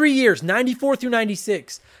 These 3 years, 94 through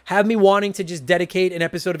 96, have me wanting to just dedicate an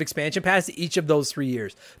episode of Expansion Pass to each of those 3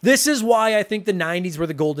 years. This is why I think the 90s were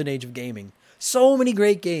the golden age of gaming. So many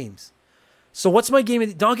great games. So what's my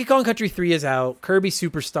game? Donkey Kong Country 3 is out. Kirby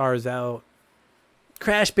Superstar is out.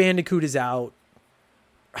 Crash Bandicoot is out.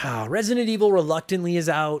 Resident Evil reluctantly is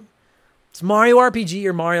out. It's Mario RPG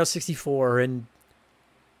or Mario 64. And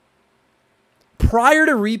prior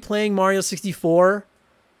to replaying Mario 64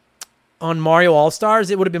 on Mario All-Stars,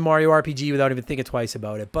 it would have been Mario RPG without even thinking twice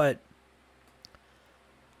about it. But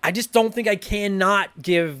I just don't think I can't not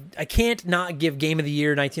give Game of the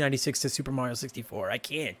Year 1996 to Super Mario 64. I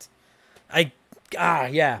can't.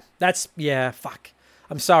 Fuck.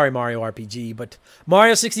 I'm sorry, Mario RPG, but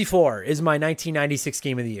Mario 64 is my 1996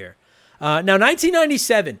 Game of the Year. Now,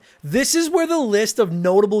 1997, this is where the list of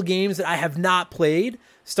notable games that I have not played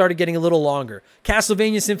started getting a little longer.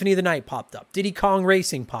 Castlevania Symphony of the Night popped up. Diddy Kong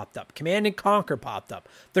Racing popped up. Command & Conquer popped up.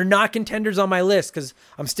 They're not contenders on my list because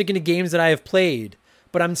I'm sticking to games that I have played,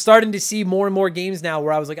 but I'm starting to see more and more games now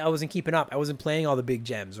where I was like, I wasn't keeping up. I wasn't playing all the big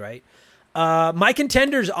gems, right? My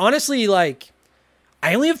contenders, honestly, I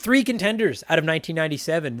only have 3 contenders out of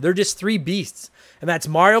 1997. They're just 3 beasts, and that's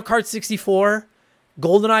Mario Kart 64,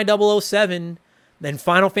 GoldenEye 007, then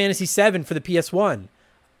Final Fantasy VII for the PS1.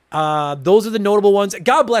 Those are the notable ones.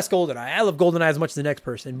 God bless GoldenEye. I love GoldenEye as much as the next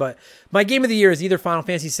person, but my Game of the Year is either Final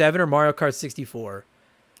Fantasy VII or Mario Kart 64.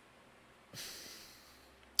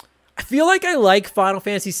 I feel like I like Final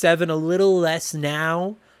Fantasy VII a little less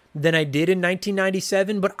now than I did in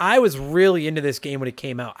 1997, but I was really into this game when it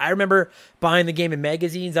came out. I remember buying the game in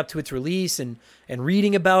magazines up to its release and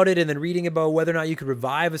reading about it, and then reading about whether or not you could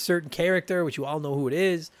revive a certain character, which you all know who it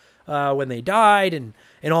is, when they died, and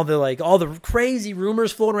all the crazy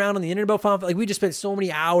rumors floating around on the internet about Final Fantasy. We just spent so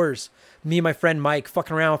many hours, me and my friend Mike,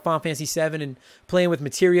 fucking around with Final Fantasy VII and playing with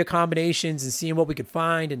materia combinations and seeing what we could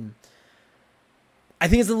find. And I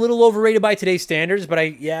think it's a little overrated by today's standards, but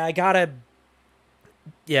my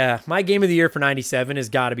Game of the Year for 97 has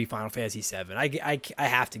got to be Final Fantasy VII. I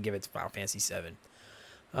have to give it to Final Fantasy VII.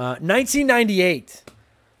 1998.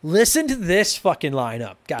 Listen to this fucking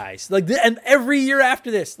lineup, guys. And every year after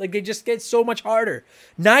this, they just get so much harder.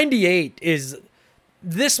 98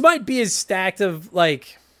 this might be as stacked of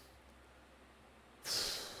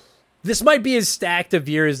This might be as stacked of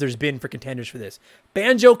year as there's been for contenders for this.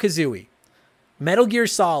 Banjo-Kazooie, Metal Gear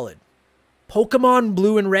Solid, Pokemon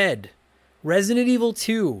Blue and Red, Resident Evil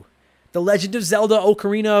 2, The Legend of Zelda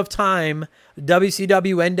Ocarina of Time,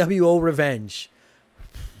 WCW NWO Revenge.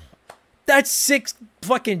 That's 6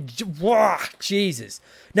 fucking... Jesus.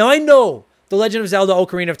 Now, I know The Legend of Zelda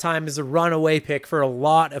Ocarina of Time is a runaway pick for a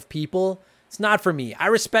lot of people. It's not for me. I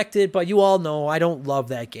respect it, but you all know I don't love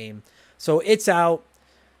that game. So it's out.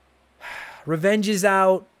 Revenge is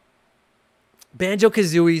out.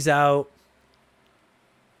 Banjo-Kazooie's out.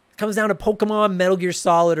 It comes down to Pokemon, Metal Gear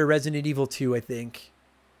Solid, or Resident Evil 2, I think.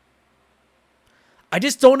 I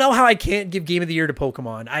just don't know how I can't give Game of the Year to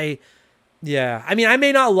Pokemon. I mean, I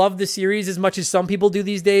may not love the series as much as some people do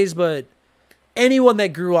these days, but anyone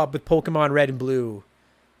that grew up with Pokemon Red and Blue,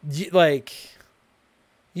 like,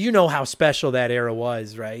 you know how special that era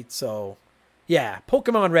was, right? So, yeah,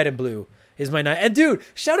 Pokemon Red and Blue is my night. And dude,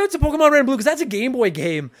 shout out to Pokemon Red and Blue because that's a Game Boy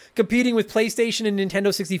game competing with PlayStation and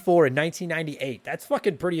Nintendo 64 in 1998. That's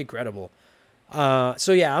fucking pretty incredible.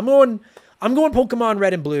 So yeah, I'm going Pokemon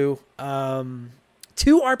Red and Blue.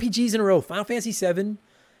 2 RPGs in a row, Final Fantasy VII, and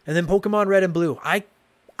then Pokemon Red and Blue. I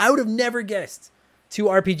would have never guessed 2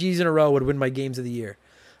 RPGs in a row would win my Games of the Year.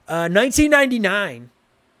 1999,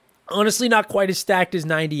 honestly, not quite as stacked as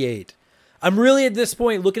 98. I'm really at this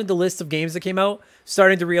point looking at the list of games that came out,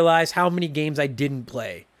 starting to realize how many games I didn't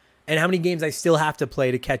play and how many games I still have to play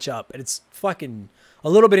to catch up. And it's fucking a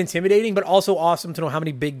little bit intimidating, but also awesome to know how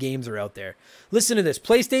many big games are out there. Listen to this.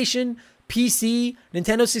 PlayStation, PC,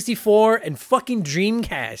 Nintendo 64, and fucking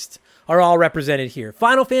Dreamcast are all represented here.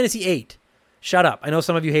 Final Fantasy VIII. Shut up. I know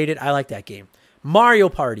some of you hate it. I like that game. Mario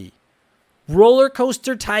Party. Roller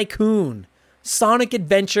Coaster Tycoon. Sonic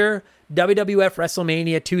Adventure. WWF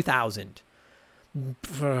WrestleMania 2000.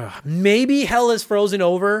 Maybe Hell is Frozen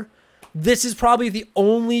Over. This is probably the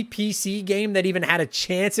only PC game that even had a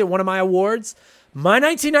chance at one of my awards. My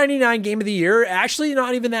 1999 Game of the Year, actually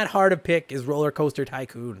not even that hard a pick, is Roller Coaster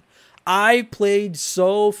Tycoon. I played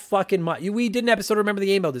so fucking much. We did an episode, Remember the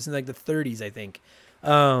Game, about this in like the 30s, I think.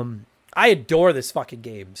 I adore this fucking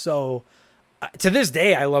game. So to this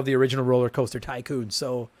day, I love the original Roller Coaster Tycoon.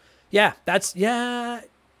 So yeah, there's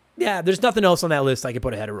nothing else on that list I could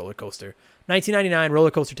put ahead of Roller Coaster. 1999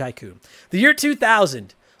 Roller Coaster Tycoon. The year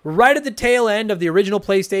 2000, right at the tail end of the original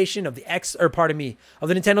PlayStation, of the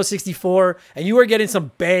Nintendo 64, and you are getting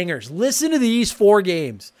some bangers. Listen to these 4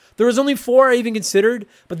 games. There was only 4 I even considered,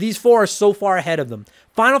 but these 4 are so far ahead of them.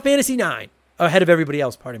 Final Fantasy IX, ahead of everybody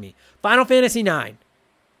else, Final Fantasy IX,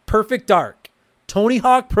 Perfect Dark, Tony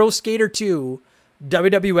Hawk Pro Skater 2,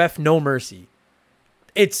 WWF No Mercy.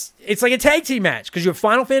 It's like a tag team match because you have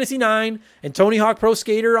Final Fantasy IX and Tony Hawk Pro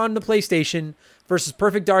Skater on the PlayStation versus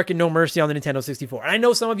Perfect Dark and No Mercy on the Nintendo 64. And I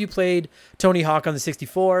know some of you played Tony Hawk on the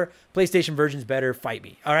 64. PlayStation version's better. Fight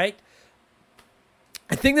me. All right?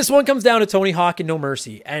 I think this one comes down to Tony Hawk and No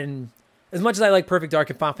Mercy. And as much as I like Perfect Dark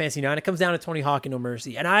and Final Fantasy IX, it comes down to Tony Hawk and No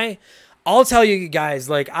Mercy. And I'll tell you guys,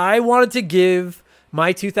 like, I wanted to give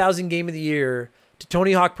my 2000 Game of the Year to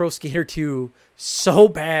Tony Hawk Pro Skater 2 so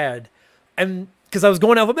bad. And because I was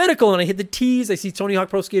going alphabetical and I hit the T's, I see Tony Hawk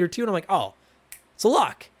Pro Skater 2 and I'm like, oh, it's a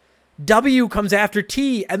lock. W comes after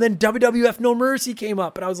T, and then WWF No Mercy came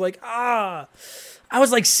up and I was like, I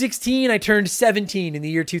was like 16. I turned 17 in the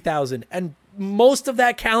year 2000. And most of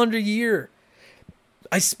that calendar year,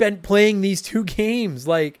 I spent playing these 2 games.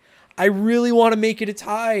 Like, I really want to make it a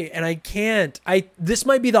tie and I can't. This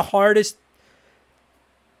might be the hardest.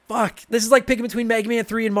 Fuck. This is like picking between Mega Man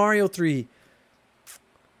 3 and Mario 3.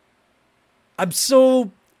 I'm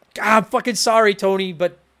fucking sorry, Tony,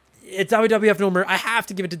 but it's WWF No Mercy. I have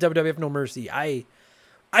to give it to WWF No Mercy. I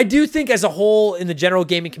do think as a whole in the general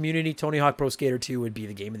gaming community, Tony Hawk Pro Skater 2 would be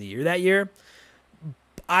the Game of the Year that year.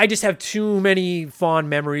 I just have too many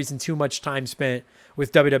fond memories and too much time spent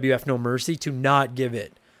with WWF No Mercy to not give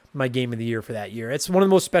it my Game of the Year for that year. It's one of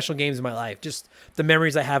the most special games in my life. Just the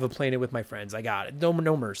memories I have of playing it with my friends. I got it.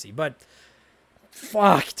 No Mercy. But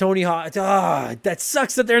fuck, Tony Hawk. That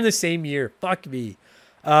sucks that they're in the same year. Fuck me.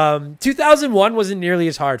 2001 wasn't nearly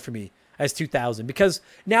as hard for me as 2000 because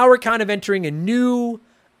now we're kind of entering a new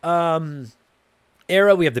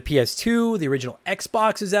era. We have the PS2, the original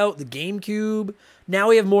Xbox is out, the GameCube. Now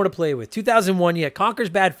we have more to play with. 2001, you had Conker's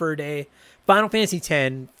Bad Fur Day, Final Fantasy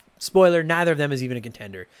X. Spoiler, neither of them is even a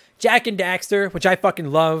contender. Jak and Daxter, which I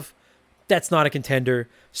fucking love. That's not a contender.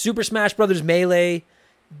 Super Smash Bros. Melee,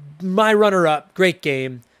 my runner-up, great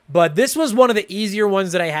game. But this was one of the easier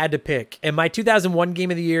ones that I had to pick. And my 2001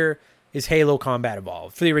 Game of the Year is Halo Combat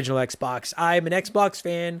Evolved for the original Xbox. I'm an Xbox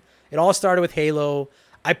fan. It all started with Halo.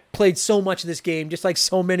 I played so much of this game, just like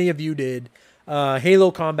so many of you did.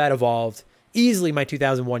 Halo Combat Evolved, easily my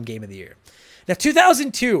 2001 game of the year. Now,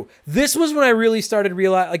 2002, this was when I really started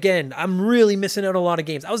realizing, again, I'm really missing out on a lot of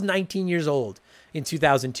games. I was 19 years old in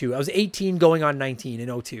 2002. I was 18 going on 19 in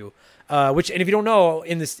 2002. And if you don't know,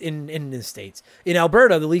 in the States, in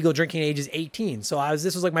Alberta, the legal drinking age is 18. So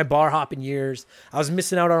this was like my bar hopping years. I was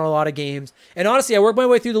missing out on a lot of games. And honestly, I worked my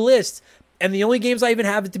way through the list, and the only games I even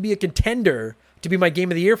have to be a contender to be my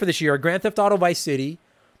game of the year for this year are Grand Theft Auto Vice City,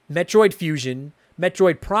 Metroid Fusion,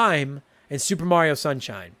 Metroid Prime, and Super Mario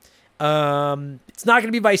Sunshine. It's not going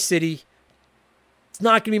to be Vice City. It's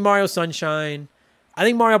not going to be Mario Sunshine. I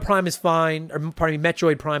think Mario Prime is fine, or pardon me,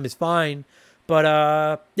 Metroid Prime is fine.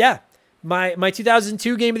 But yeah, my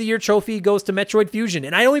 2002 Game of the Year trophy goes to Metroid Fusion,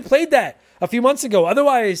 and I only played that a few months ago.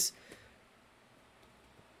 Otherwise,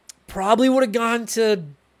 probably would have gone to.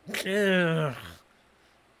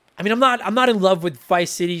 I mean, I'm not in love with Vice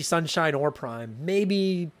City, Sunshine, or Prime.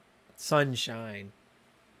 Maybe Sunshine.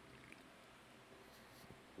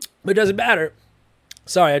 But it doesn't matter.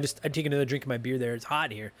 Sorry, I'm taking another drink of my beer there. It's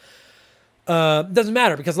hot here. Doesn't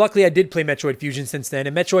matter because luckily I did play Metroid Fusion since then.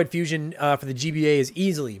 And Metroid Fusion for the GBA is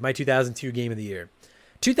easily my 2002 Game of the Year.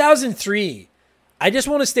 2003, I just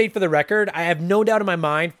want to state for the record, I have no doubt in my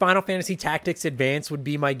mind Final Fantasy Tactics Advance would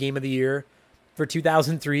be my Game of the Year for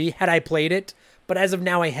 2003 had I played it. But as of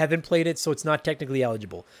now, I haven't played it, so it's not technically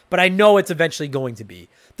eligible. But I know it's eventually going to be.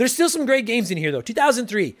 There's still some great games in here, though.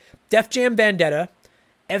 2003, Def Jam Vendetta,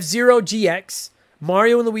 F-Zero GX,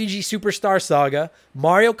 Mario and Luigi Superstar Saga,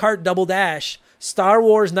 Mario Kart Double Dash, Star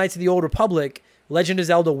Wars Knights of the Old Republic, Legend of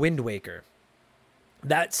Zelda Wind Waker.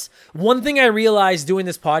 That's one thing I realized doing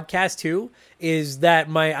this podcast too, is that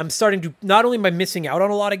I'm starting to, not only am I missing out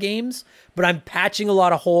on a lot of games, but I'm patching a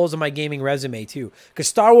lot of holes in my gaming resume too. Because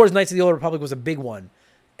Star Wars Knights of the Old Republic was a big one.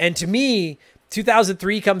 And to me,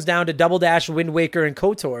 2003 comes down to Double Dash, Wind Waker, and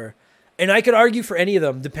KOTOR. And I could argue for any of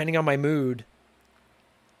them, depending on my mood.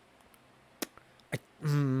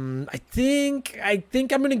 I think I'm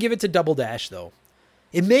going to give it to Double Dash, though.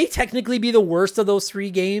 It may technically be the worst of those three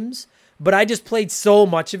games, but I just played so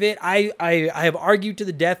much of it. I have argued to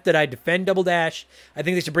the death that I defend Double Dash. I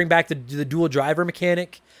think they should bring back the dual driver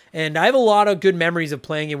mechanic. And I have a lot of good memories of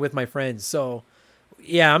playing it with my friends. So,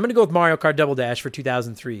 yeah, I'm going to go with Mario Kart Double Dash for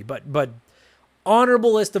 2003. But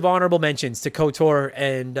honorable list of honorable mentions to KOTOR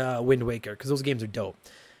and Wind Waker, because those games are dope.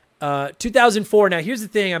 2004. Now, here's the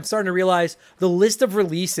thing. I'm starting to realize the list of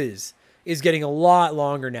releases is getting a lot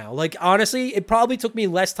longer now. Like, honestly, it probably took me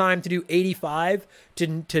less time to do 85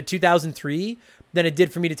 to 2003 than it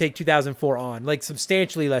did for me to take 2004 on. Like,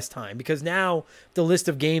 substantially less time, because now the list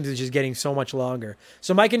of games is just getting so much longer.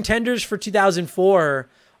 So my contenders for 2004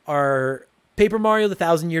 are Paper Mario The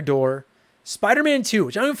Thousand Year Door, Spider-Man 2,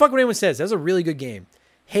 which I don't even fuck what anyone says. That's a really good game.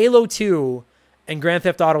 Halo 2, and Grand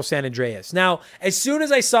Theft Auto San Andreas. Now, as soon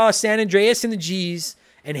as I saw San Andreas in the G's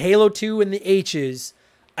and Halo 2 in the H's,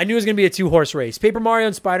 I knew it was going to be a two-horse race. Paper Mario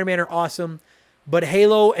and Spider-Man are awesome, but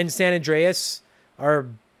Halo and San Andreas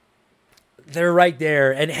they're right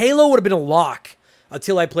there. And Halo would have been a lock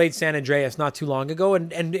until I played San Andreas not too long ago,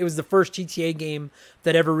 and it was the first GTA game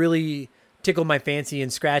that ever really tickled my fancy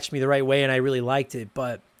and scratched me the right way, and I really liked it.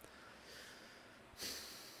 But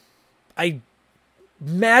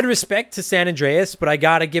mad respect to San Andreas, but I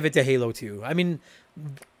gotta give it to Halo 2. I mean,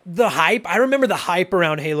 the hype, I remember the hype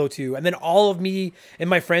around Halo 2, and then all of me and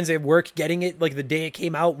my friends at work getting it, like the day it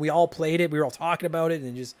came out, we all played it, we were all talking about it,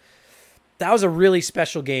 and just, that was a really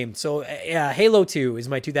special game. So yeah, Halo 2 is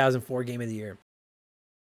my 2004 game of the year.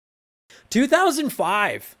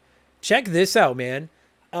 2005, check this out, man.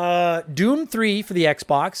 Doom 3 for the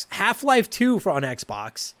Xbox, Half-Life 2 on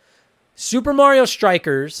Xbox, Super Mario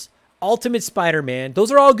Strikers, Ultimate Spider-Man.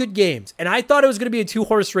 Those are all good games. And I thought it was going to be a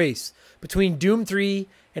two-horse race between Doom 3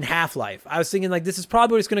 and Half-Life. I was thinking, like, this is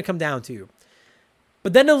probably what it's going to come down to.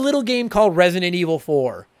 But then a little game called Resident Evil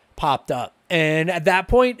 4 popped up. And at that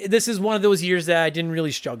point, this is one of those years that I didn't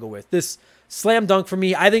really struggle with. This slam dunk for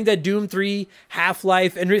me. I think that Doom 3,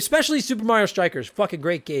 Half-Life, and especially Super Mario Strikers, fucking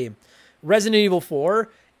great game. Resident Evil 4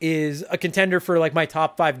 is a contender for, like, my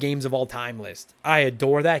top 5 games of all time list. I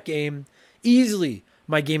adore that game. Easily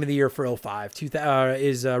my game of the year for 05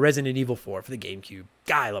 is Resident Evil 4 for the GameCube.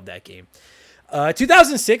 God, I love that game.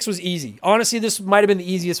 2006 was easy. Honestly, this might have been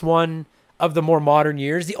the easiest one of the more modern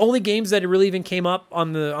years. The only games that really even came up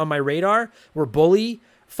on my radar were Bully,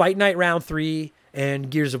 Fight Night Round 3, and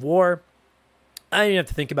Gears of War. I didn't have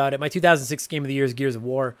to think about it. My 2006 game of the year is Gears of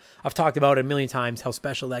War. I've talked about it a million times how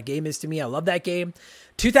special that game is to me. I love that game.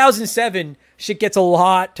 2007, shit gets a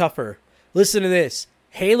lot tougher. Listen to this.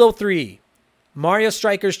 Halo 3, Mario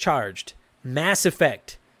Strikers Charged, Mass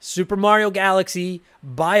Effect, Super Mario Galaxy,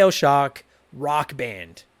 BioShock, Rock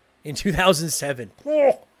Band in 2007.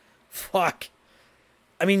 Oh, fuck.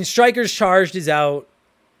 I mean, Strikers Charged is out.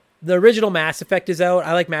 The original Mass Effect is out.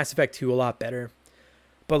 I like Mass Effect 2 a lot better.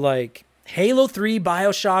 But like Halo 3,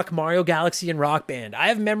 BioShock, Mario Galaxy, and Rock Band. I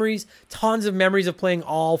have memories, tons of memories of playing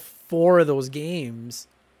all 4 of those games.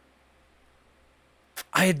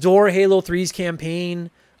 I adore Halo 3's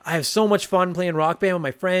campaign. I have so much fun playing Rock Band with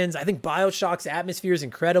my friends. I think BioShock's atmosphere is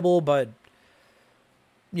incredible, but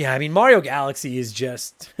yeah, I mean, Mario Galaxy is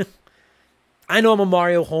just... I know I'm a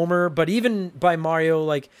Mario homer, but even by Mario,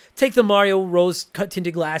 like, take the Mario rose cut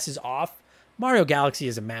tinted glasses off, Mario Galaxy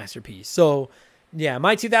is a masterpiece. So, yeah,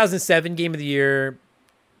 my 2007 game of the year,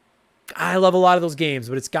 I love a lot of those games,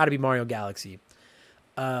 but it's got to be Mario Galaxy.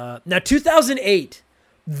 Now, 2008,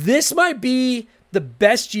 this might be the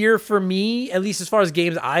best year for me, at least as far as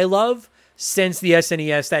games I love, since the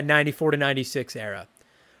SNES, that 94 to 96 era.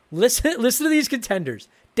 Listen to these contenders.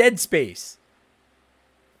 Dead Space,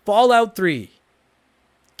 Fallout 3,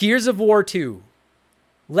 Gears of War 2,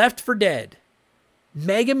 Left 4 Dead,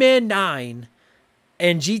 Mega Man 9,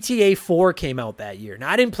 and GTA 4 came out that year. Now,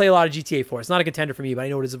 I didn't play a lot of GTA 4. It's not a contender for me, but I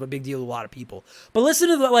know it is a big deal to a lot of people. But listen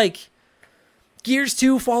to the, like, Gears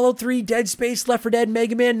 2, Fallout 3, Dead Space, Left 4 Dead,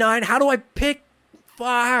 Mega Man 9. How do I pick?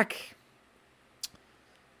 Fuck.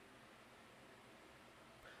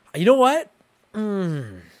 You know what?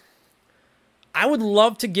 I would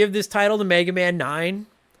love to give this title to Mega Man 9,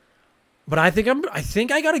 but I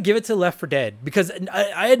think I got to give it to Left 4 Dead because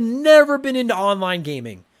I had never been into online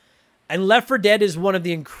gaming. And Left 4 Dead is one of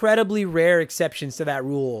the incredibly rare exceptions to that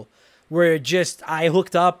rule where I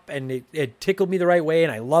hooked up and it tickled me the right way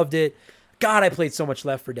and I loved it. God, I played so much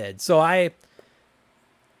Left 4 Dead. So I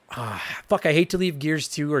hate to leave Gears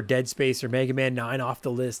 2 or Dead Space or Mega Man 9 off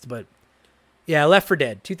the list, but yeah, Left 4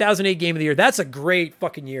 Dead, 2008 game of the year. That's a great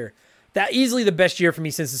fucking year. That easily the best year for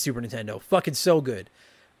me since the Super Nintendo. Fucking so good.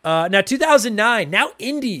 Now 2009, now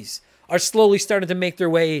indies are slowly starting to make their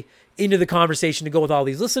way into the conversation to go with all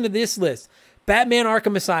these. Listen to this list. Batman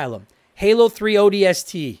Arkham Asylum, Halo 3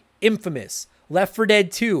 ODST, Infamous, Left 4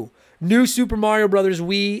 Dead 2, New Super Mario Bros.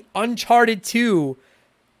 Wii, Uncharted 2,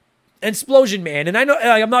 and Splosion Man. And I know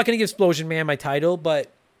I'm not going to give Splosion Man my title,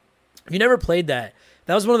 but if you never played that,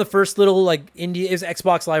 that was one of the first little like indie, it was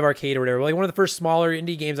Xbox Live Arcade or whatever, like one of the first smaller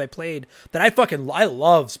indie games I played that I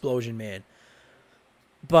love Splosion Man.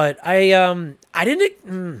 But I'm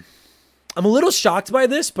a little shocked by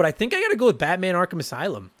this, but I think I got to go with Batman Arkham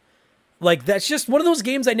Asylum. Like that's just one of those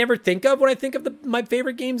games I never think of when I think of my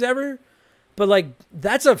favorite games ever. But like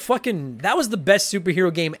that was the best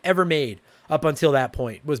superhero game ever made up until that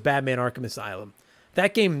point was Batman Arkham Asylum.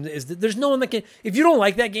 That game there's no one that can, if you don't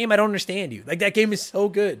like that game, I don't understand you. Like that game is so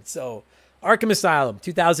good. So Arkham Asylum,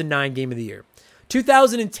 2009 game of the year.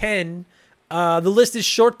 2010, the list is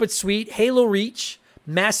short but sweet. Halo Reach,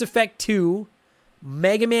 Mass Effect 2,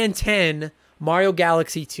 Mega Man 10, Mario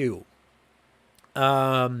Galaxy 2.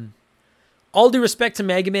 All due respect to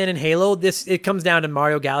Mega Man and Halo, it comes down to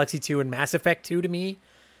Mario Galaxy 2 and Mass Effect 2 to me.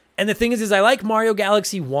 And the thing is I like Mario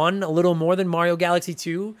Galaxy 1 a little more than Mario Galaxy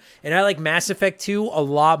 2, and I like Mass Effect 2 a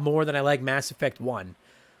lot more than I like Mass Effect 1.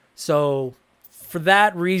 So for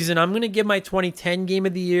that reason, I'm going to give my 2010 game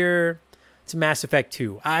of the year to Mass Effect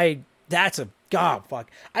 2. I have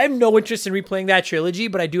no interest in replaying that trilogy,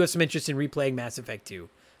 but I do have some interest in replaying Mass Effect 2.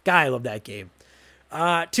 God, I love that game.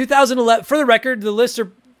 2011, for the record, the lists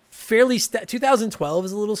are fairly 2012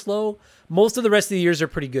 is a little slow. Most of the rest of the years are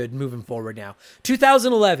pretty good moving forward now.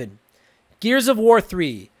 2011, Gears of War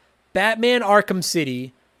 3, Batman Arkham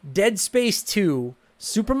City, Dead Space 2,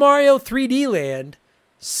 Super Mario 3D Land,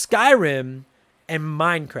 Skyrim, and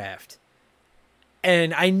Minecraft.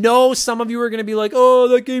 And I know some of you are going to be like, oh,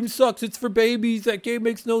 that game sucks. It's for babies. That game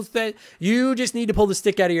makes no sense. You just need to pull the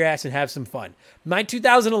stick out of your ass and have some fun. My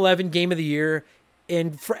 2011 game of the year,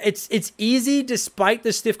 and it's easy despite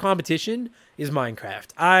the stiff competition, is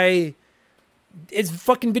Minecraft. It's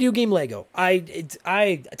fucking video game Lego.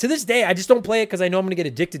 To this day, I just don't play it because I know I'm going to get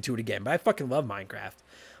addicted to it again. But I fucking love Minecraft.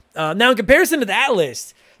 Now, in comparison to that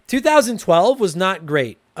list, 2012 was not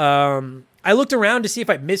great. I looked around to see if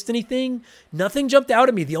I missed anything. Nothing jumped out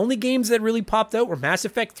at me. The only games that really popped out were Mass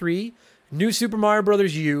Effect 3, New Super Mario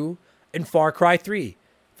Bros. U, and Far Cry 3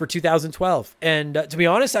 for 2012. And to be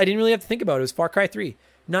honest, I didn't really have to think about it. It was Far Cry 3.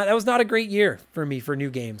 That was not a great year for me for new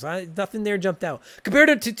games. Nothing there jumped out.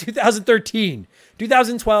 Compared to 2013,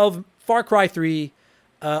 2012, Far Cry 3,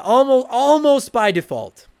 almost by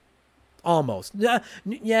default. Almost. Not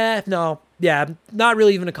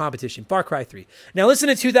really even a competition. Far Cry 3. Now listen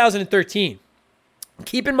to 2013.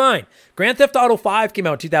 Keep in mind, Grand Theft Auto 5 came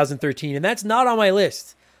out in 2013, and that's not on my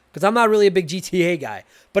list. because I'm not really a big GTA guy.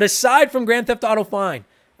 But aside from Grand Theft Auto 5,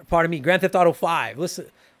 Grand Theft Auto 5, listen,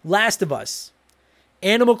 Last of Us,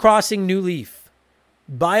 Animal Crossing New Leaf,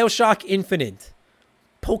 BioShock Infinite,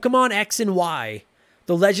 Pokemon X and Y,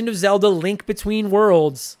 The Legend of Zelda Link Between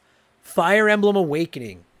Worlds, Fire Emblem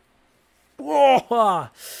Awakening. Whoa.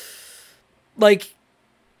 Like,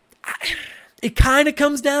 it kind of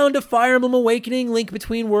comes down to Fire Emblem Awakening, Link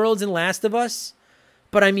Between Worlds, and Last of Us.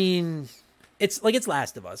 But I mean, it's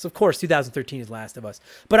Last of Us. Of course, 2013 is Last of Us.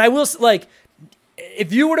 But I will, like,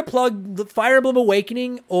 if you were to plug the Fire Emblem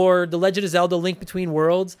Awakening or The Legend of Zelda Link Between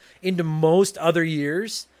Worlds into most other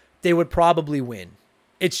years, they would probably win.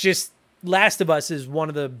 It's just, Last of Us is one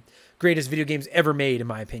of the greatest video games ever made, in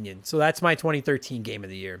my opinion. So that's my 2013 game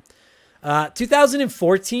of the year.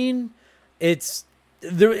 2014, this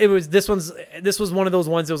was one of those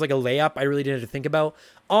ones that was like a layup. I really didn't have to think about.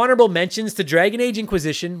 Honorable mentions to Dragon Age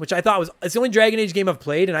Inquisition, which I thought it's the only Dragon Age game I've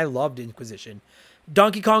played, and I loved Inquisition.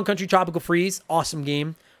 Donkey Kong Country Tropical Freeze, awesome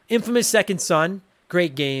game. Infamous Second Son,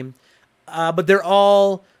 great game. But they're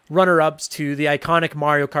all runner-ups to the iconic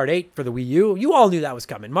Mario Kart 8 for the Wii U. You all knew that was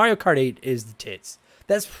coming. Mario Kart 8 is the tits.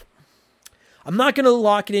 I'm not going to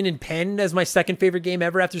lock it in pen as my second favorite game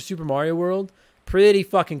ever after Super Mario World. Pretty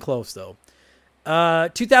fucking close, though.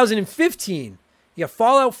 2015, you got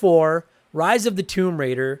Fallout 4, Rise of the Tomb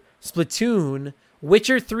Raider, Splatoon,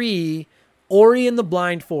 Witcher 3, Ori and the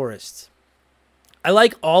Blind Forest. I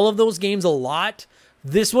like all of those games a lot.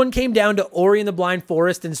 This one came down to Ori and the Blind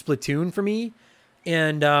Forest and Splatoon for me.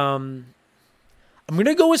 And I'm going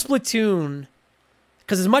to go with Splatoon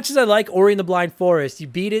because as much as I like Ori and the Blind Forest, you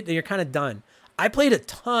beat it and you're kind of done. I played a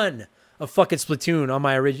ton of fucking Splatoon on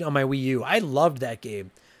my Wii U. I loved that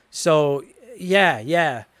game. So,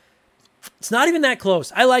 yeah. It's not even that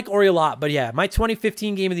close. I like Ori a lot, but yeah, my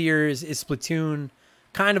 2015 game of the year is Splatoon.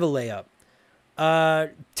 Kind of a layup.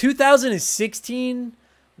 2016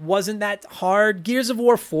 wasn't that hard. Gears of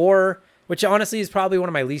War 4, which honestly is probably one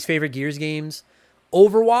of my least favorite Gears games.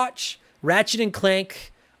 Overwatch, Ratchet and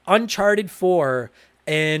Clank, Uncharted 4,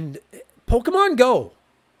 and Pokemon Go.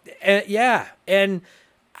 And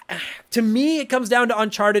to me, it comes down to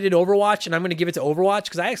Uncharted and Overwatch, and I'm going to give it to Overwatch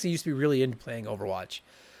because I actually used to be really into playing Overwatch.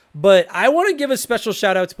 But I want to give a special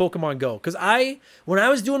shout out to Pokemon Go because when I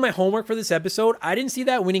was doing my homework for this episode, I didn't see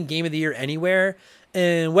that winning game of the year anywhere.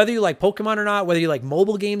 And whether you like Pokemon or not, whether you like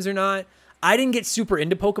mobile games or not, I didn't get super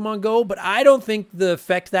into Pokemon Go, but I don't think the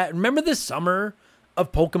effect remember the summer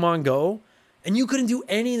of Pokemon Go and you couldn't do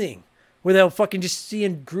anything without fucking just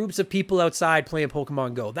seeing groups of people outside playing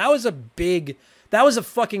Pokemon Go. That was a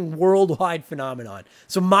fucking worldwide phenomenon.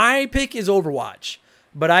 So my pick is Overwatch.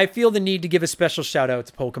 But I feel the need to give a special shout out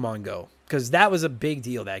to Pokemon Go because that was a big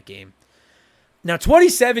deal, that game. Now,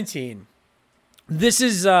 2017, this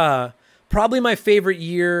is probably my favorite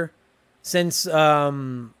year since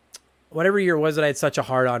whatever year it was that I had such a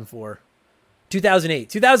hard-on for. 2008.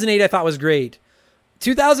 2008 I thought was great.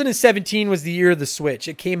 2017 was the year of the Switch.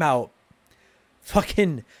 It came out.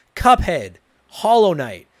 Fucking Cuphead, Hollow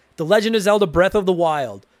Knight, The Legend of Zelda Breath of the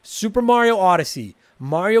Wild, Super Mario Odyssey,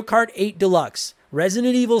 Mario Kart 8 Deluxe,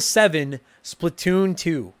 Resident Evil 7, Splatoon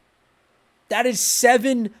 2. That is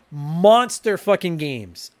 7 monster fucking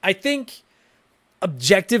games. I think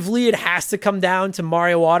objectively it has to come down to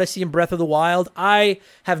Mario Odyssey and Breath of the Wild. I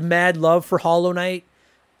have mad love for Hollow Knight.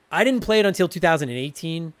 I didn't play it until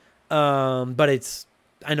 2018, but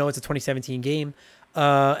I know it's a 2017 game.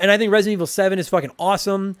 And I think Resident Evil 7 is fucking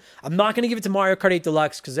awesome. I'm not going to give it to Mario Kart 8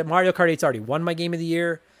 Deluxe because Mario Kart 8's already won my game of the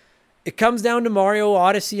year. It comes down to Mario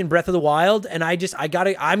Odyssey and Breath of the Wild, and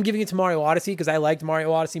I'm giving it to Mario Odyssey because I liked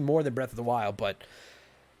Mario Odyssey more than Breath of the Wild, but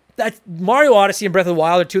Mario Odyssey and Breath of the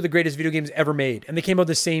Wild are two of the greatest video games ever made, and they came out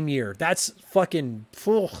the same year. That's fucking...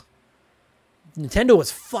 Nintendo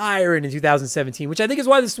was firing in 2017, which I think is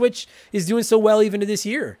why the Switch is doing so well even to this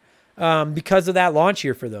year, because of that launch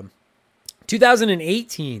year for them.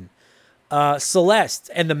 2018, Celeste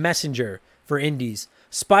and The Messenger for indies.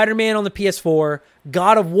 Spider-Man on the PS4,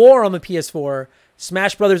 God of War on the PS4,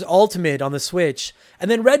 Smash Brothers Ultimate on the Switch,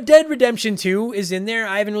 and then Red Dead Redemption 2 is in there.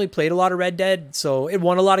 I haven't really played a lot of Red Dead, so it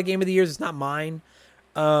won a lot of Game of the Years. It's not mine.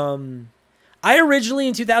 I originally,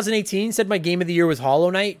 in 2018, said my Game of the Year was Hollow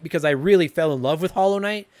Knight because I really fell in love with Hollow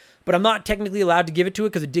Knight, but I'm not technically allowed to give it to it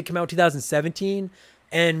because it did come out in 2017,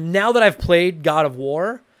 and now that I've played God of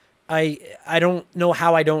War, I don't know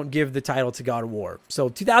how I don't give the title to God of War. So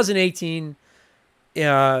 2018...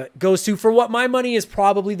 goes to, for what my money is,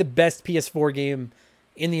 probably the best PS4 game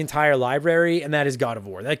in the entire library, and that is God of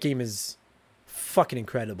War. That game is fucking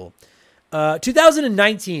incredible.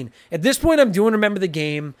 2019. At this point, I'm doing Remember the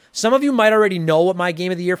Game. Some of you might already know what my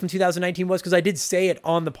game of the year from 2019 was because I did say it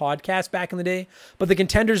on the podcast back in the day. But the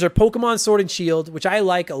contenders are Pokemon Sword and Shield, which I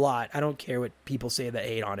like a lot. I don't care what people say that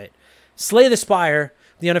hate on it. Slay the Spire,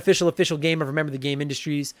 the unofficial official game of Remember the Game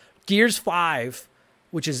Industries. Gears 5,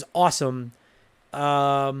 which is awesome.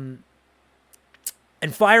 And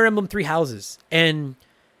Fire Emblem Three Houses. And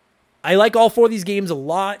I like all four of these games a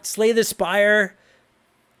lot. Slay the Spire.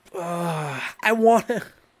 I want to.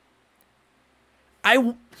 I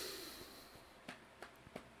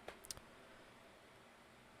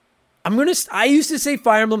used to say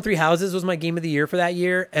Fire Emblem Three Houses was my game of the year for that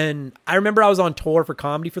year. And I remember I was on tour for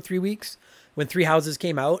comedy for 3 weeks when Three Houses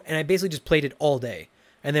came out. And I basically just played it all day.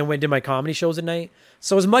 And then went to my comedy shows at night.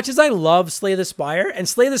 So as much as I love Slay the Spire, and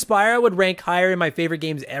Slay the Spire I would rank higher in my favorite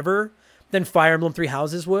games ever than Fire Emblem Three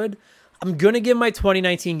Houses would, I'm going to give my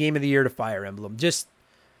 2019 game of the year to Fire Emblem.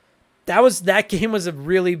 That game was a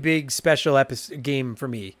really big special game for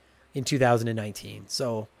me in 2019.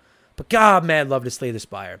 So, but God, mad love to Slay the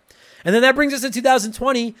Spire. And then that brings us to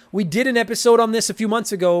 2020. We did an episode on this a few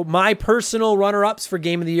months ago. My personal runner-ups for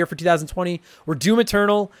game of the year for 2020 were Doom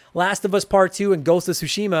Eternal, Last of Us Part 2, and Ghost of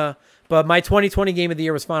Tsushima. But my 2020 game of the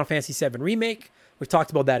year was Final Fantasy VII Remake. We've talked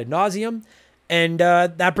about that ad nauseum. And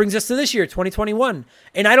that brings us to this year, 2021.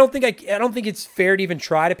 And I don't think it's fair to even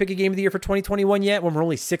try to pick a game of the year for 2021 yet when we're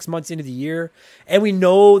only 6 months into the year. And we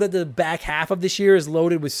know that the back half of this year is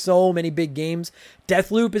loaded with so many big games.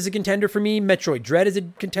 Deathloop is a contender for me. Metroid Dread is a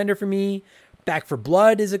contender for me. Back 4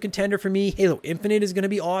 Blood is a contender for me. Halo Infinite is going to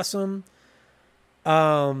be awesome.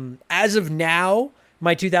 As of now,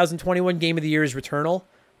 my 2021 game of the year is Returnal.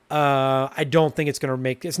 I don't think it's going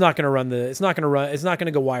to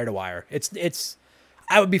go wire to wire.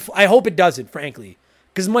 I hope it doesn't, frankly,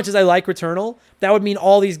 because as much as I like Returnal, that would mean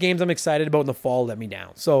all these games I'm excited about in the fall let me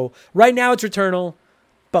down. So right now it's Returnal,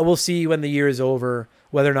 but we'll see when the year is over,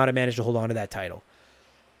 whether or not I manage to hold on to that title.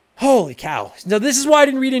 Holy cow. Now this is why I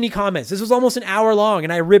didn't read any comments. This was almost an hour long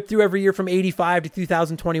and I ripped through every year from 85 to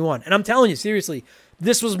 2021. And I'm telling you, seriously,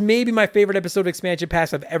 this was maybe my favorite episode of Expansion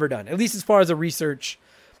Pass I've ever done, at least as far as a research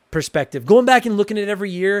perspective, going back and looking at it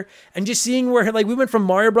every year and just seeing where we went from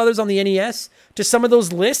Mario Brothers on the NES to some of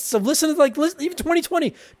those lists of even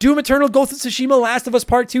 2020, Doom Eternal, Ghost of Tsushima, Last of Us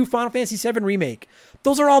Part 2, Final Fantasy VII Remake.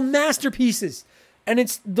 Those are all masterpieces.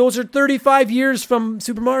 And those are 35 years from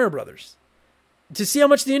Super Mario Brothers. To see how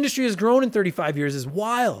much the industry has grown in 35 years is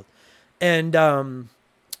wild. And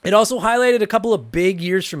it also highlighted a couple of big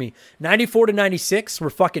years for me. 94 to 96 were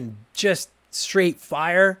fucking just straight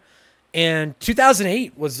fire. And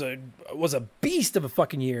 2008 was a beast of a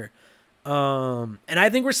fucking year. And I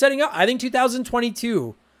think we're setting up. I think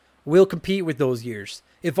 2022 will compete with those years.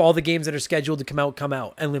 If all the games that are scheduled to come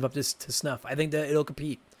out and live up to snuff. I think that it'll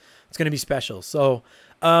compete. It's going to be special. So,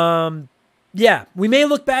 yeah, we may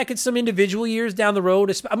look back at some individual years down the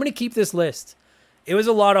road. I'm going to keep this list. It was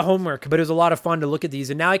a lot of homework, but it was a lot of fun to look at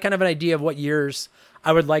these. And now I kind of have an idea of what years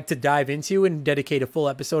I would like to dive into and dedicate a full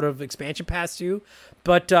episode of Expansion Pass to.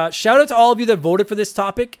 But shout out to all of you that voted for this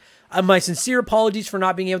topic. My sincere apologies for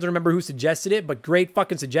not being able to remember who suggested it, but great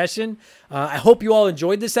fucking suggestion. I hope you all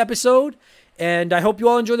enjoyed this episode, and I hope you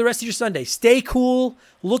all enjoy the rest of your Sunday. Stay cool.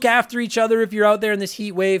 Look after each other if you're out there in this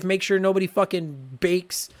heat wave. Make sure nobody fucking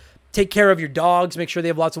bakes. Take care of your dogs. Make sure they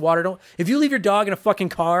have lots of water. If you leave your dog in a fucking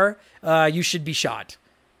car, you should be shot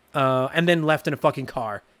and then left in a fucking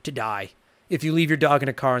car to die if you leave your dog in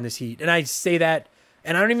a car in this heat. And I say that,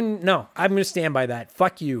 and I don't even know. I'm going to stand by that.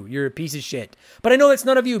 Fuck you. You're a piece of shit. But I know that's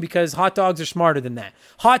none of you because hot dogs are smarter than that.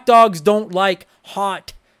 Hot dogs don't like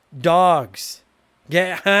hot dogs.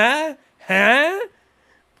 Yeah, huh?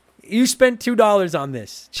 You spent $2 on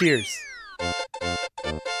this. Cheers.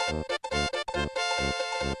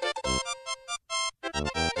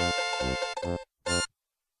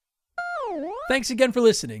 Thanks again for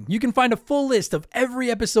listening. You can find a full list of every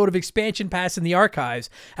episode of Expansion Pass in the archives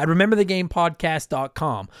at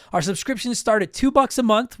rememberthegamepodcast.com. Our subscriptions start at $2 a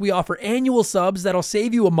month. We offer annual subs that'll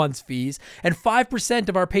save you a month's fees, and 5%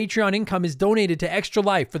 of our Patreon income is donated to Extra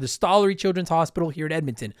Life for the Stollery Children's Hospital here in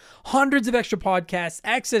Edmonton. Hundreds of extra podcasts,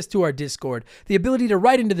 access to our Discord, the ability to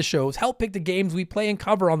write into the shows, help pick the games we play and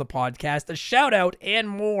cover on the podcast, a shout out, and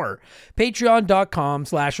more.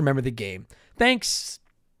 Patreon.com/rememberthegame. Thanks.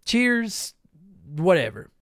 Cheers. Whatever.